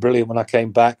they were brilliant when I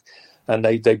came back, and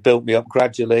they built me up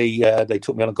gradually. They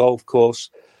took me on a golf course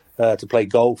to play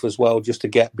golf as well, just to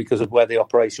get, because of where the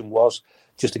operation was,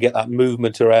 just to get that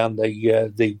movement around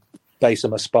the base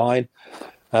of my spine.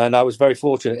 And I was very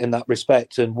fortunate in that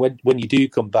respect. And when you do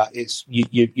come back, it's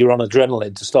you're on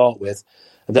adrenaline to start with,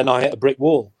 and then I hit a brick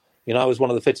wall. I was one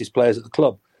of the fittest players at the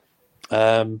club.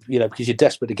 Because you're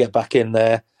desperate to get back in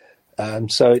there.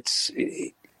 So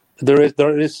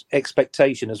there is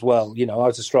expectation as well. I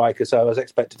was a striker, so I was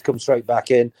expected to come straight back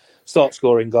in, start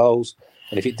scoring goals.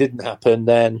 And if it didn't happen,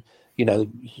 then,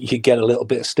 you get a little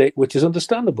bit of stick, which is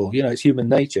understandable. It's human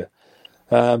nature.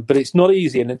 But it's not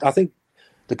easy. And I think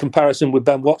the comparison with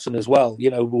Ben Watson as well,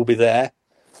 will be there,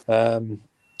 from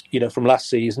last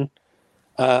season.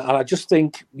 And I just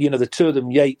think, the two of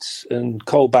them, Yates and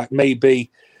Colback, may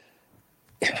be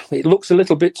it looks a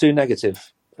little bit too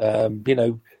negative.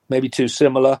 Maybe too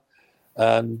similar.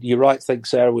 And you're right, I think,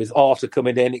 Sarah, with Arter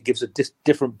coming in, it gives a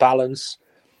different balance.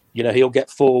 He'll get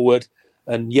forward,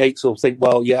 and Yates will think,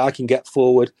 well, yeah, I can get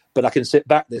forward, but I can sit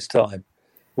back this time.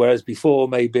 Whereas before,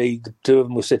 maybe the two of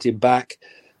them were sitting back.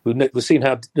 We've seen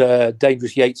how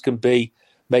dangerous Yates can be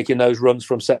making those runs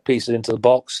from set pieces into the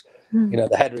box. The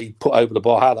header he put over the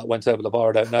bar, how that went over the bar,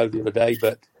 I don't know the other day.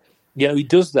 But, he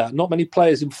does that. Not many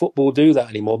players in football do that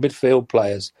anymore, midfield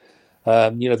players.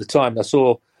 The time I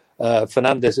saw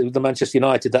Fernandes, the Manchester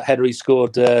United, that header he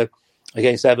scored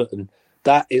against Everton,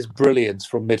 that is brilliance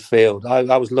from midfield.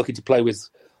 I was lucky to play with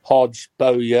Hodge,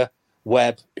 Bowyer,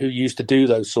 Webb, who used to do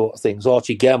those sort of things,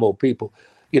 Archie Gemmell, people.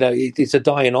 It's a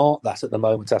dying art, that, at the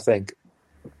moment, I think.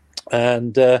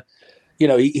 And,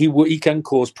 he can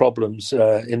cause problems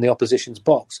in the opposition's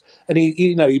box. And,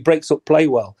 he breaks up play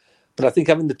well. But I think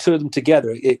having the two of them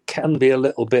together, it can be a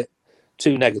little bit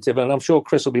too negative. And I'm sure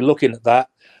Chris will be looking at that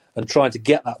and trying to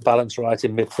get that balance right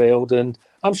in midfield. And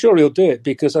I'm sure he'll do it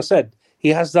because, I said, he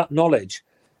has that knowledge.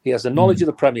 He has the knowledge of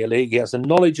the Premier League. He has the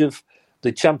knowledge of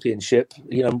the Championship,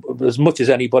 as much as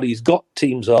anybody. He's got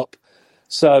teams up.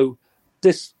 So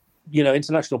this,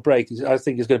 international break, I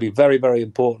think, is going to be very, very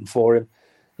important for him,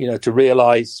 to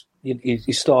realise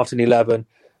his starting 11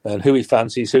 and who he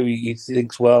fancies, who he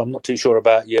thinks, well, I'm not too sure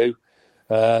about you.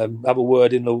 Have a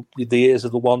word in the ears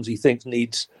of the ones he thinks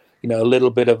needs, a little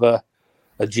bit of a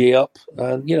G up.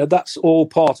 And, that's all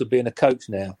part of being a coach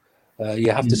now.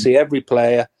 You have to see every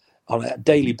player on a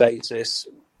daily basis.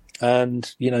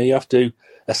 And, you have to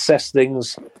assess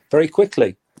things very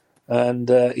quickly. And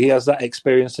he has that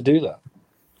experience to do that.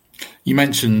 You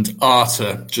mentioned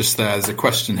Arter just there. There's a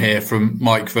question here from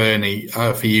Mike Verney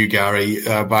for you, Gary,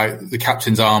 about the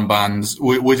captain's armbands.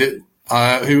 Would it?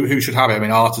 Who should have it? I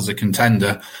mean, Arter's a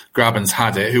contender. Graben's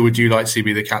had it. Who would you like to see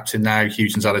be the captain now?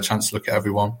 Houghton's had a chance to look at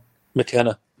everyone.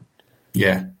 McKenna.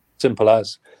 Yeah. Simple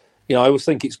as. I always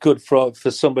think it's good for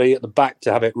somebody at the back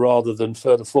to have it rather than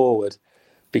further forward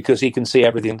because he can see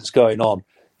everything that's going on.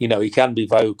 He can be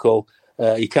vocal.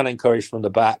 He can encourage from the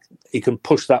back. He can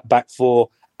push that back four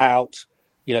out,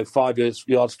 5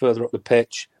 yards further up the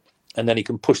pitch, and then he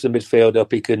can push the midfield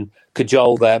up. He can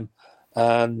cajole them,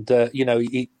 and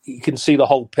he can see the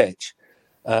whole pitch.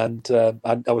 And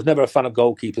I was never a fan of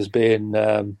goalkeepers being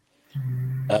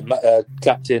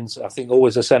captains. I think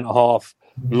always a centre half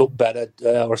look better,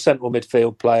 or a central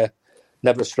midfield player,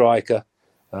 never a striker,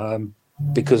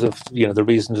 because of the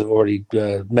reasons I've already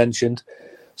mentioned.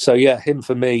 So yeah, him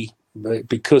for me,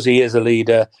 because he is a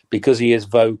leader, because he is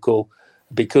vocal,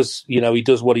 because he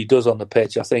does what he does on the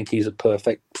pitch. I think he's a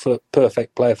perfect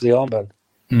player for the armband.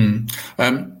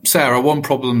 Sarah, one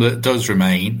problem that does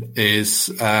remain is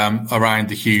around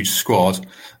the huge squad.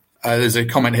 There's a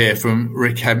comment here from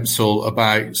Rick Hempsell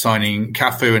about signing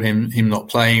Cafu and him not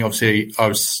playing. Obviously, I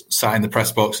was sat in the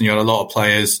press box and you had a lot of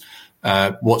players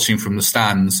watching from the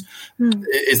stands.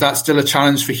 Is that still a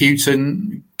challenge for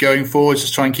Houghton going forward?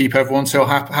 Just try and keep everyone so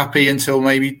happy until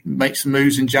maybe make some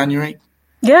moves in January?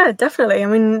 Yeah, definitely. I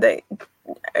mean,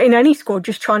 in any squad,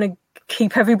 just trying to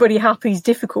keep everybody happy is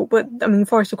difficult. But I mean,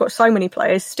 Forest have got so many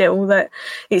players still that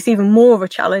it's even more of a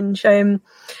challenge.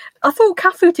 I thought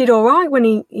Cafu did all right when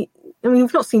I mean,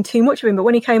 we've not seen too much of him, but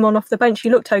when he came on off the bench, he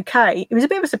looked okay. It was a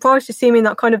bit of a surprise to see him in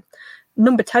that kind of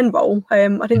number 10 role. I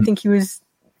didn't think he was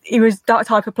that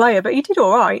type of player, but he did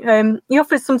all right. He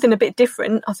offers something a bit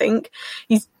different, I think.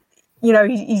 He's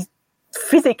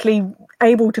physically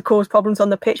able to cause problems on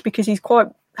the pitch because he's quite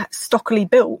stockily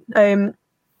built.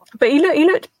 But he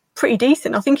looked pretty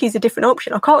decent. I think he's a different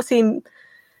option. I can't see him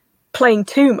playing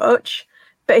too much,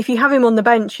 but if you have him on the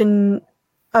bench and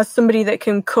as somebody that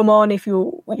can come on if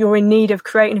you're in need of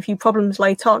creating a few problems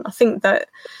late on, I think that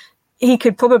he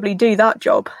could probably do that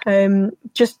job.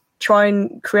 Just try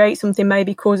and create something,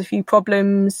 maybe cause a few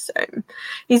problems.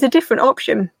 He's a different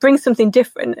option, bring something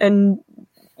different. And,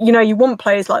 you want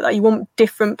players like that. You want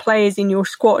different players in your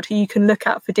squad who you can look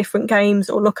at for different games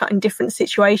or look at in different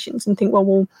situations and think, well,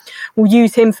 we'll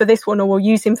use him for this one or we'll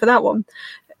use him for that one.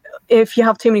 If you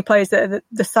have too many players that are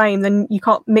the same, then you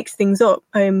can't mix things up.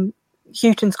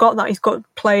 Houghton's got that. He's got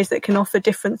players that can offer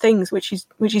different things, which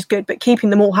is good. But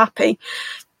keeping them all happy,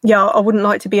 I wouldn't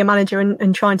like to be a manager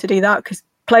and trying to do that because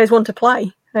players want to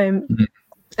play. And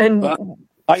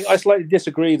I slightly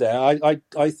disagree there.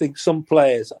 I think some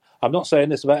players, I'm not saying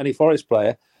this about any Forest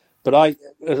player, but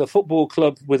as a football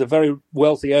club with a very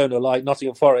wealthy owner like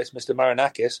Nottingham Forest, Mr.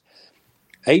 Marinakis,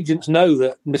 agents know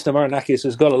that Mr. Marinakis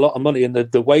has got a lot of money and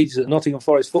the wages at Nottingham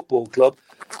Forest Football Club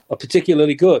are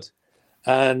particularly good.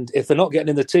 And if they're not getting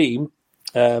in the team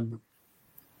and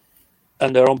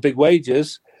they're on big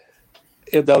wages,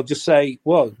 they'll just say,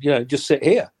 well, just sit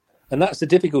here. And that's the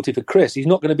difficulty for Chris. He's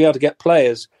not going to be able to get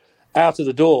players out of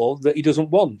the door that he doesn't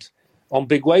want on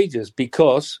big wages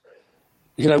because,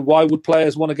 why would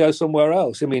players want to go somewhere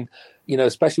else? I mean,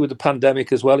 especially with the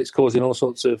pandemic as well, it's causing all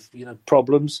sorts of,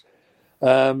 problems.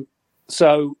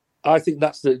 So I think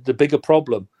that's the bigger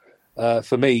problem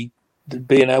for me,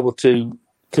 being able to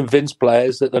convince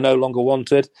players that they're no longer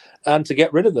wanted and to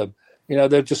get rid of them.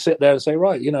 They'll just sit there and say,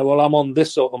 right, well, I'm on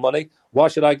this sort of money. Why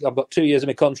should I've got 2 years of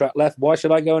my contract left. Why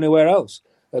should I go anywhere else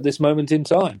at this moment in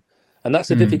time? And that's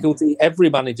the difficulty every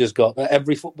manager's got at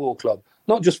every football club,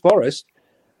 not just Forest,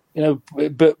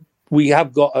 but we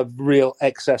have got a real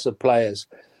excess of players.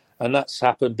 And that's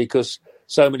happened because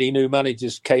so many new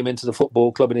managers came into the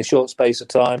football club in a short space of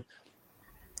time.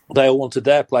 They all wanted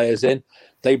their players in.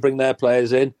 They bring their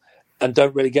players in and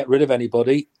don't really get rid of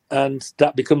anybody. And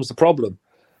that becomes the problem.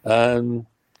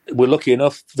 We're lucky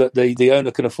enough that the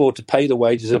owner can afford to pay the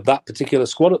wages of that particular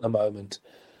squad at the moment.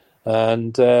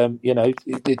 And,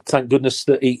 thank goodness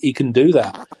that he can do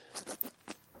that.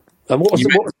 And what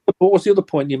was the other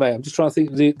point you made? I'm just trying to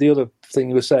think of the other thing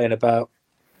you were saying about...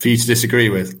 For you to disagree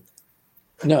with?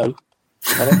 No.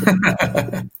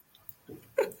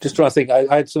 Just trying to think.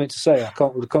 I had something to say. I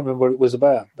can't remember what it was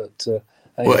about. But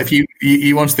well, if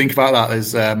you want to think about that,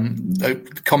 there's a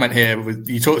comment here.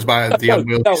 You talked about the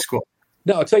unwieldy squad.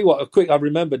 No, I'll tell you what. I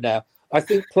remember now. I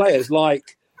think players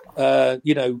like,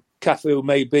 Cafu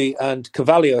maybe and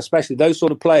Carvalho, especially those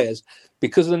sort of players,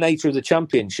 because of the nature of the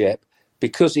Championship,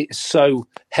 because it's so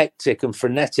hectic and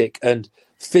frenetic and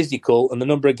physical, and the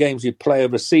number of games you play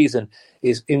over a season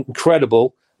is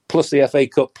incredible. Plus the FA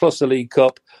Cup, plus the League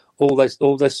Cup, all this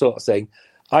sort of thing.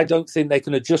 I don't think they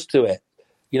can adjust to it,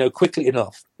 quickly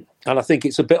enough. And I think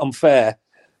it's a bit unfair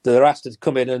that they're asked to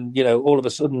come in and, all of a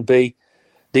sudden be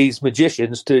these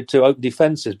magicians to open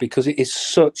defences, because it is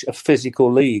such a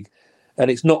physical league and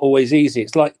it's not always easy.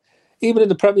 It's like, even in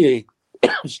the Premier League,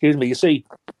 excuse me, you see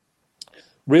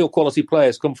real quality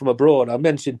players come from abroad. I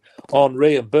mentioned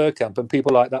Henry and Bergkamp and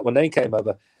people like that when they came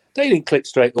over. They didn't click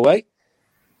straight away.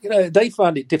 They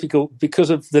find it difficult because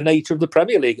of the nature of the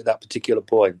Premier League at that particular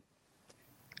point.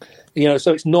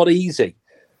 So it's not easy.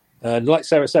 And like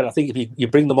Sarah said, I think if you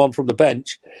bring them on from the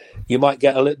bench, you might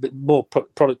get a little bit more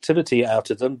productivity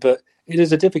out of them, but it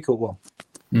is a difficult one.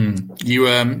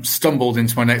 You stumbled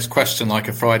into my next question like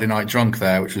a Friday night drunk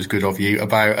there, which was good of you,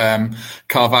 about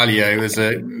Carvalho. There's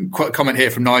a comment here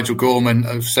from Nigel Gorman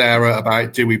of Sarah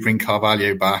about, do we bring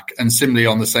Carvalho back? And similarly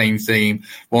on the same theme,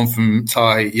 one from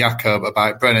Ty Jacob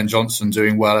about Brennan Johnson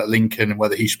doing well at Lincoln and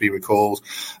whether he should be recalled.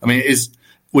 I mean,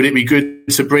 would it be good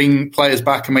to bring players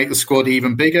back and make the squad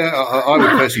even bigger? I would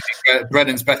personally think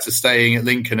Brennan's better staying at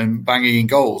Lincoln and banging in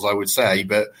goals, I would say.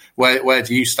 But where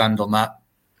do you stand on that?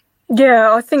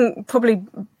 Yeah, I think probably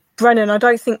Brennan. I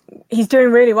don't think he's doing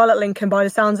really well at Lincoln by the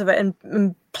sounds of it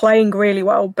and playing really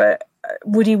well. But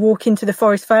would he walk into the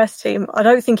Forest first team? I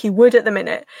don't think he would at the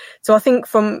minute. So I think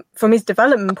from his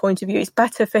development point of view, it's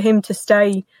better for him to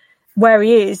stay where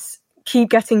he is, keep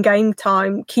getting game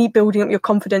time, keep building up your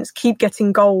confidence, keep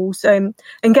getting goals and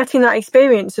getting that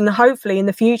experience. And hopefully in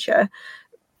the future,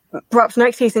 perhaps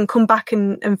next season, come back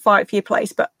and fight for your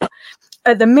place. But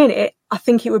at the minute, I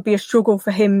think it would be a struggle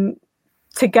for him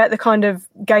to get the kind of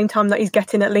game time that he's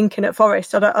getting at Lincoln at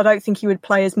Forest. I don't think he would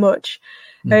play as much.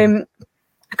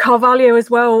 Carvalho as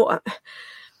well,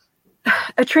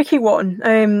 a tricky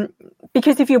one.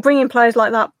 Because if you're bringing players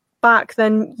like that back,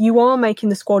 then you are making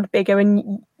the squad bigger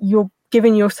and you're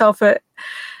giving yourself a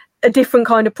different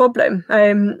kind of problem.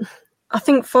 I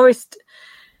think Forest,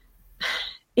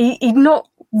 he'd not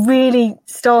really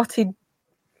started.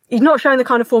 He's not showing the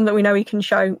kind of form that we know he can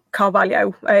show,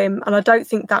 Carvalho, and I don't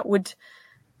think that would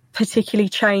particularly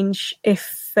change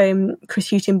if Chris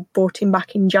Hughton brought him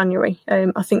back in January.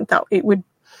 I think that it would.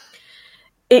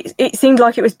 It seemed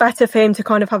like it was better for him to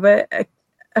kind of have a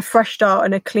fresh start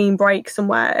and a clean break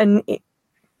somewhere and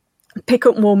pick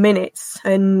up more minutes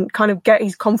and kind of get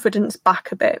his confidence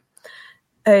back a bit.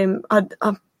 I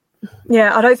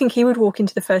don't think he would walk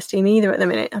into the first team either at the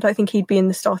minute. I don't think he'd be in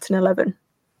the starting 11.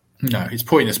 No, it's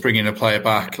pointless bringing a player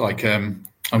back. Like I'm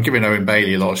giving Owen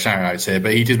Bailey a lot of shout outs here,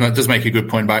 but he does make a good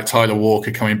point about Tyler Walker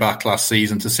coming back last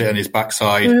season to sit on his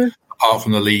backside, apart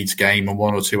from the Leeds game and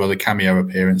one or two other cameo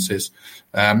appearances.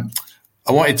 I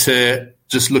wanted to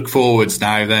just look forwards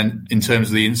now then in terms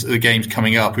of the games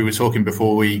coming up. We were talking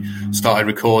before we started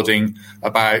recording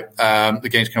about the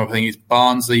games coming up. I think it's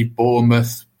Barnsley,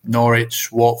 Bournemouth,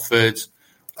 Norwich, Watford,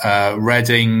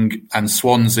 Reading and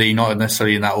Swansea, not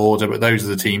necessarily in that order, but those are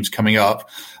the teams coming up.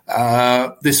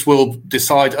 This will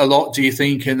decide a lot, do you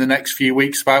think, in the next few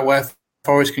weeks about where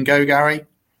Forest can go, Garry?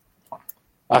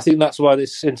 I think that's why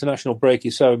this international break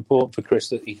is so important for Chris,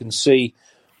 that he can see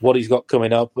what he's got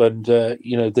coming up and,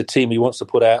 the team he wants to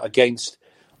put out against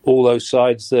all those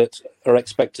sides that are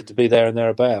expected to be there and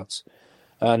thereabouts.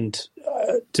 And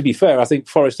to be fair, I think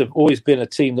Forest have always been a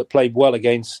team that played well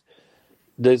against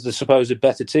the supposed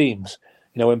better teams.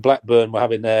 When Blackburn were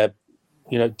having their,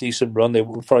 decent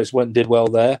run, Forest went and did well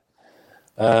there.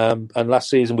 And last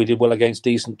season we did well against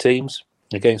decent teams,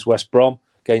 against West Brom,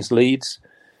 against Leeds.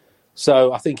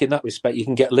 So I think in that respect you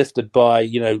can get lifted by,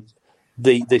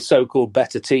 the so-called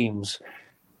better teams.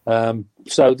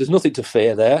 So there's nothing to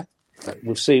fear there.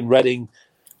 We've seen Reading,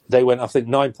 they went, I think,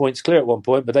 9 points clear at one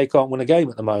point, but they can't win a game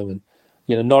at the moment.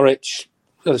 Norwich,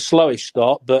 a slowish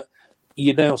start, but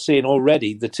you're now seeing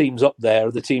already the teams up there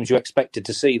are the teams you expected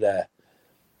to see there.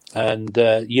 And,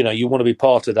 you want to be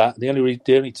part of that. The only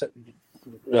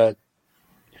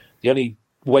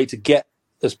way to get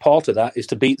as part of that is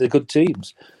to beat the good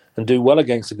teams and do well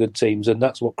against the good teams. And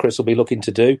that's what Chris will be looking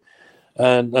to do.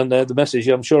 And the message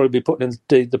I'm sure he'll be putting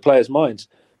in the players' minds.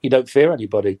 You don't fear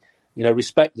anybody.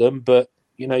 Respect them, but,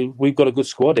 we've got a good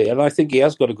squad here. And I think he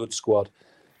has got a good squad.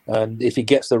 And if he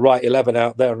gets the right 11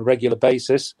 out there on a regular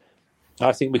basis,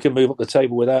 I think we can move up the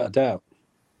table without a doubt.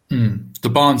 The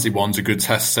Barnsley one's a good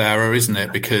test, Sarah, isn't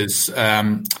it? Because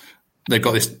they've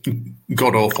got this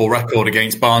god-awful record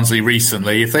against Barnsley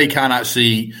recently. If they can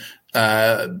actually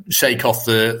shake off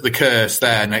the curse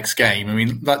there next game, I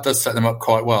mean, that does set them up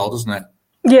quite well, doesn't it?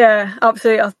 Yeah,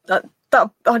 absolutely.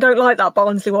 I don't like that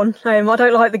Barnsley one. I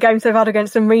don't like the games they've had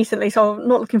against them recently, so I'm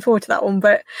not looking forward to that one.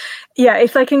 But yeah,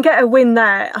 if they can get a win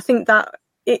there, I think that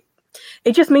it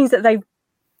just means that they've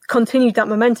continued that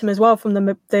momentum as well from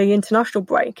the international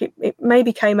break. It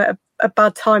maybe came at a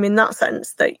bad time in that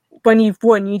sense, that when you've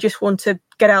won, you just want to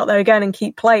get out there again and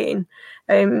keep playing.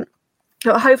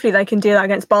 Hopefully they can do that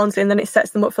against Barnsley, and then it sets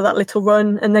them up for that little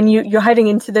run. And then you're heading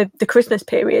into the Christmas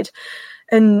period.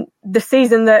 And the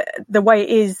season, the way it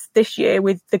is this year,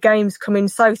 with the games coming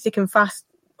so thick and fast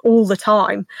all the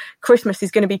time, Christmas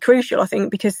is going to be crucial, I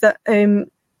think, because that you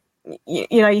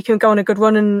can go on a good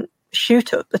run and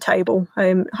shoot up the table.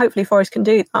 Hopefully Forest can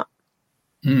do that.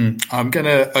 I'm going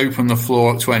to open the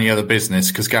floor up to any other business,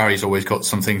 because Gary's always got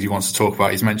some things he wants to talk about.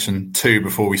 He's mentioned two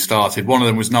before we started. One of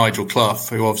them was Nigel Clough,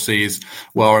 who obviously is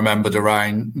well remembered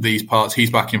around these parts. He's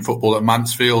back in football at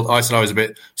Mansfield. I said I was a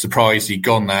bit surprised he'd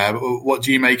gone there. What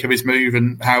do you make of his move,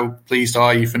 and how pleased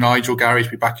are you for Nigel, Gary, to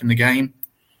be back in the game?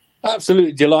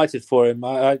 Absolutely delighted for him.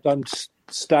 I'm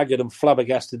staggered and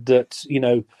flabbergasted that,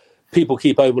 people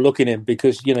keep overlooking him,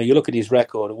 because, you look at his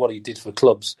record and what he did for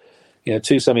clubs.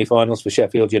 2 semi-finals for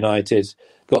Sheffield United,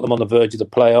 got them on the verge of the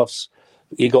playoffs.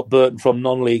 He got Burton from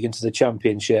non-league into the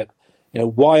Championship.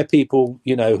 Why are people,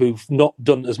 who've not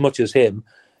done as much as him,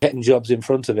 getting jobs in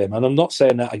front of him? And I'm not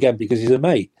saying that, again, because he's a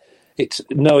mate. It's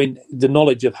knowing the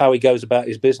knowledge of how he goes about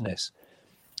his business.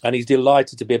 And he's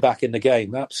delighted to be back in the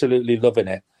game, absolutely loving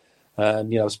it.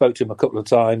 And, I spoke to him a couple of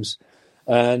times.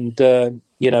 And,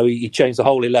 he changed the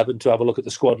whole 11 to have a look at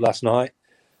the squad last night.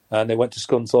 And they went to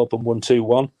Scunthorpe and won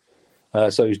 2-1.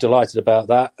 So he was delighted about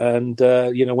that, and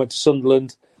went to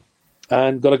Sunderland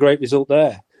and got a great result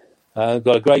there.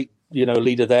 Got a great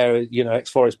leader there,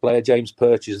 ex-Forest player James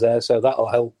Perch is there, so that'll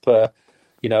help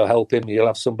help him. He'll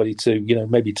have somebody to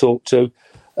maybe talk to,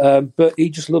 but he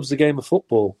just loves the game of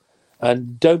football,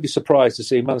 and don't be surprised to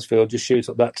see Mansfield just shoot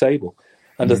up that table.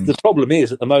 And the problem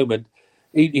is, at the moment,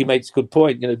 he makes a good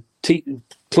point.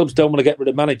 Clubs don't want to get rid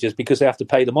of managers because they have to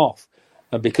pay them off.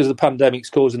 And because the pandemic's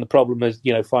causing the problem,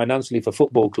 financially for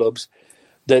football clubs,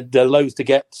 they're loath to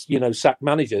get, sack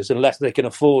managers unless they can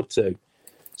afford to.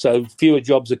 So fewer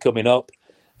jobs are coming up.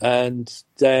 And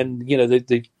then,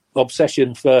 the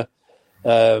obsession for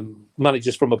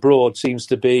managers from abroad seems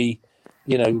to be,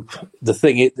 the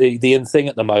thing, the in thing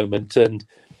at the moment. And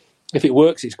if it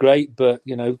works, it's great, but,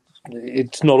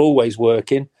 it's not always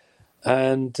working.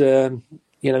 And,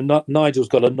 Nigel's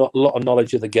got a lot of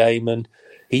knowledge of the game, and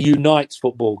he unites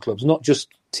football clubs, not just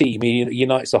team. He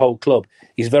unites the whole club.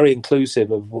 He's very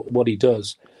inclusive of what he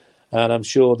does. And I'm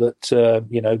sure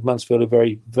that, Mansfield are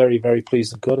very, very, very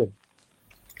pleased to have got him.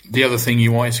 The other thing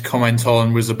you wanted to comment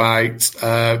on was about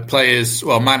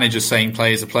managers saying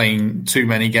players are playing too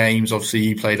many games. Obviously,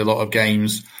 you played a lot of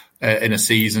games in a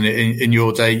season. In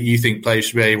your day, you think players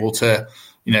should be able to,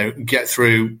 get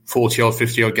through 40-odd,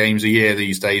 50-odd games a year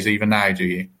these days, even now, do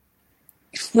you?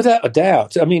 Without a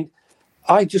doubt. I mean,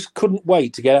 I just couldn't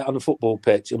wait to get out on the football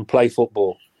pitch and play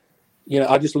football.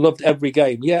 I just loved every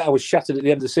game. Yeah, I was shattered at the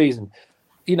end of the season.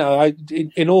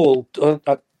 In all,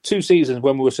 2 seasons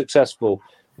when we were successful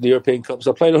with the European Cups,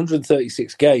 I played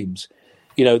 136 games.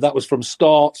 That was from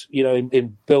start,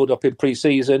 in build-up in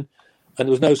pre-season, And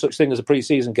there was no such thing as a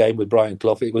pre-season game with Brian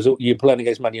Clough. It was you're playing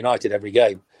against Man United every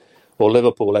game, or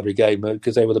Liverpool every game,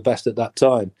 because they were the best at that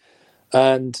time.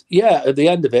 And yeah, at the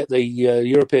end of it, the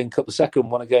European Cup, the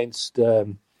second one against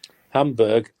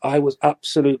Hamburg, I was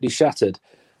absolutely shattered.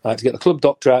 I had to get the club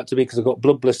doctor out to me because I've got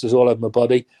blood blisters all over my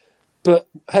body. But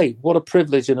hey, what a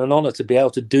privilege and an honour to be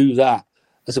able to do that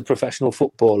as a professional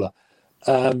footballer.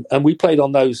 And we played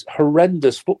on those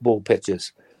horrendous football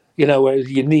pitches, where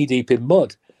you're knee-deep in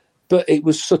mud. But it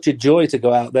was such a joy to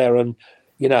go out there and,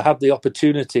 have the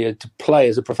opportunity to play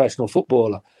as a professional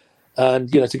footballer.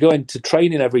 And, to go into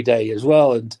training every day as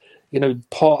well. And,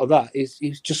 part of that is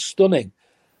just stunning.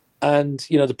 And,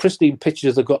 the pristine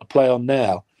pitches they've got to play on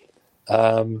now.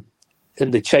 And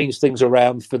they changed things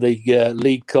around for the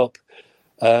League Cup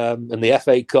and the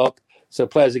FA Cup. So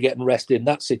players are getting rested in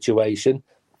that situation.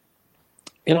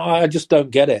 I just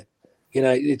don't get it.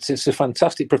 It's a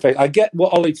fantastic profession. I get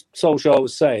what Ollie Solskjaer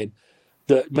was saying,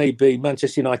 that maybe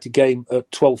Manchester United game at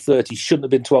 12:30 shouldn't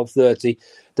have been 12:30.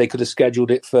 They could have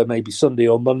scheduled it for maybe Sunday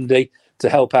or Monday to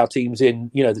help our teams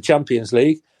in, the Champions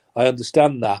League. I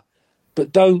understand that.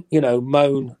 But don't,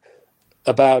 moan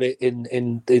about it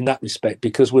in that respect,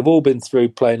 because we've all been through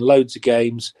playing loads of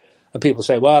games and people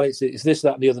say, well, it's this,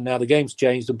 that and the other now, the game's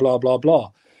changed and blah, blah,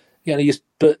 blah.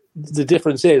 But the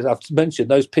difference is, I've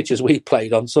mentioned, those pitches we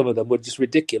played on, some of them were just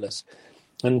ridiculous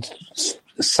and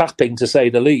sapping, to say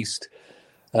the least.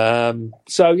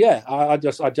 So, yeah, I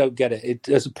don't get it.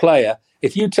 As a player,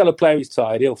 if you tell a player he's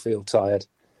tired, he'll feel tired.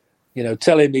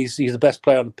 Tell him he's the best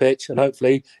player on the pitch, and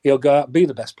hopefully he'll go out and be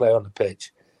the best player on the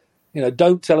pitch.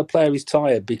 Don't tell a player he's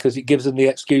tired, because it gives them the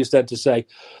excuse then to say,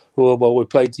 well, we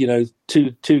played,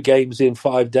 two games in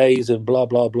 5 days and blah,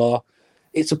 blah, blah.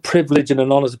 It's a privilege and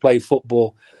an honour to play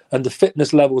football. And the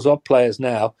fitness levels of players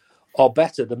now are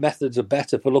better. The methods are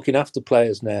better for looking after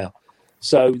players now.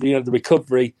 So, the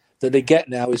recovery that they get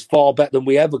now is far better than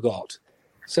we ever got.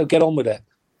 So get on with it.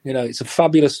 It's a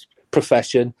fabulous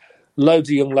profession. Loads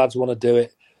of young lads want to do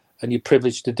it, and you're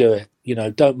privileged to do it.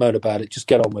 Don't moan about it. Just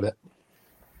get on with it.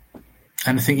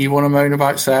 Anything you want to moan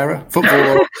about, Sarah?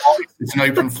 Football, it's an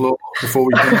open floor before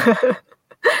we finish.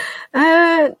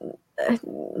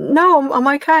 No, I'm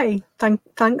okay.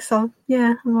 Thanks. I'm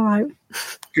all right.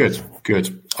 Good.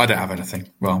 I don't have anything.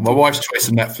 Well, my wife's choice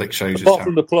of Netflix shows. Apart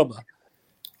from the plumber.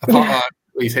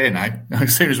 He's here now.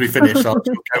 As soon as we finish, I'll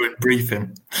go and brief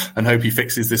him and hope he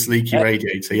fixes this leaky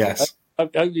radiator. Yes. I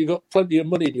hope you've got plenty of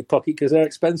money in your pocket, because they're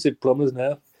expensive plumbers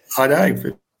now. I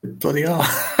know. Bloody are.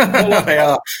 They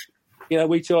are.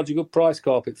 We charge a good price,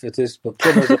 carpet fitters, but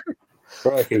plumbers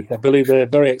crikey, I believe they're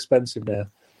very expensive now.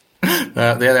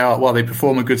 They are. Well, they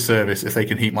perform a good service if they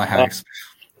can heat my house.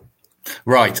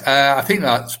 Right. I think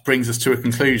that brings us to a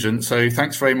conclusion. So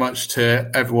thanks very much to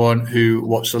everyone who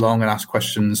watched along and asked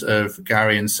questions of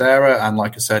Garry and Sarah. And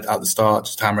like I said at the start,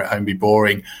 just hammer it home, be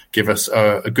boring. Give us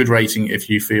a good rating if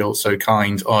you feel so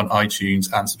kind on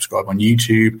iTunes, and subscribe on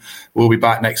YouTube. We'll be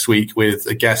back next week with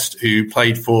a guest who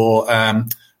played for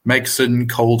Megson,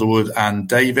 Calderwood and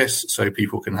Davis, so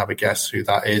people can have a guess who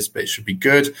that is, but it should be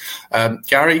good.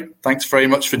 Garry, thanks very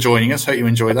much for joining us. Hope you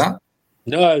enjoyed that.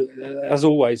 No, as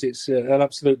always, it's an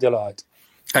absolute delight.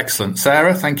 Excellent.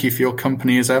 Sarah, thank you for your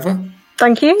company as ever.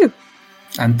 Thank you.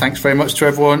 And thanks very much to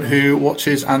everyone who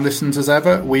watches and listens as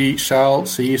ever. We shall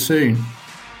see you soon.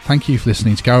 Thank you for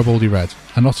listening to Garibaldi Red,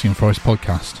 a Nottingham Forest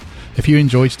podcast. If you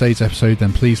enjoyed today's episode,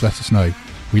 then please let us know.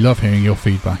 We love hearing your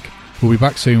feedback. We'll be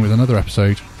back soon with another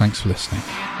episode. Thanks for listening.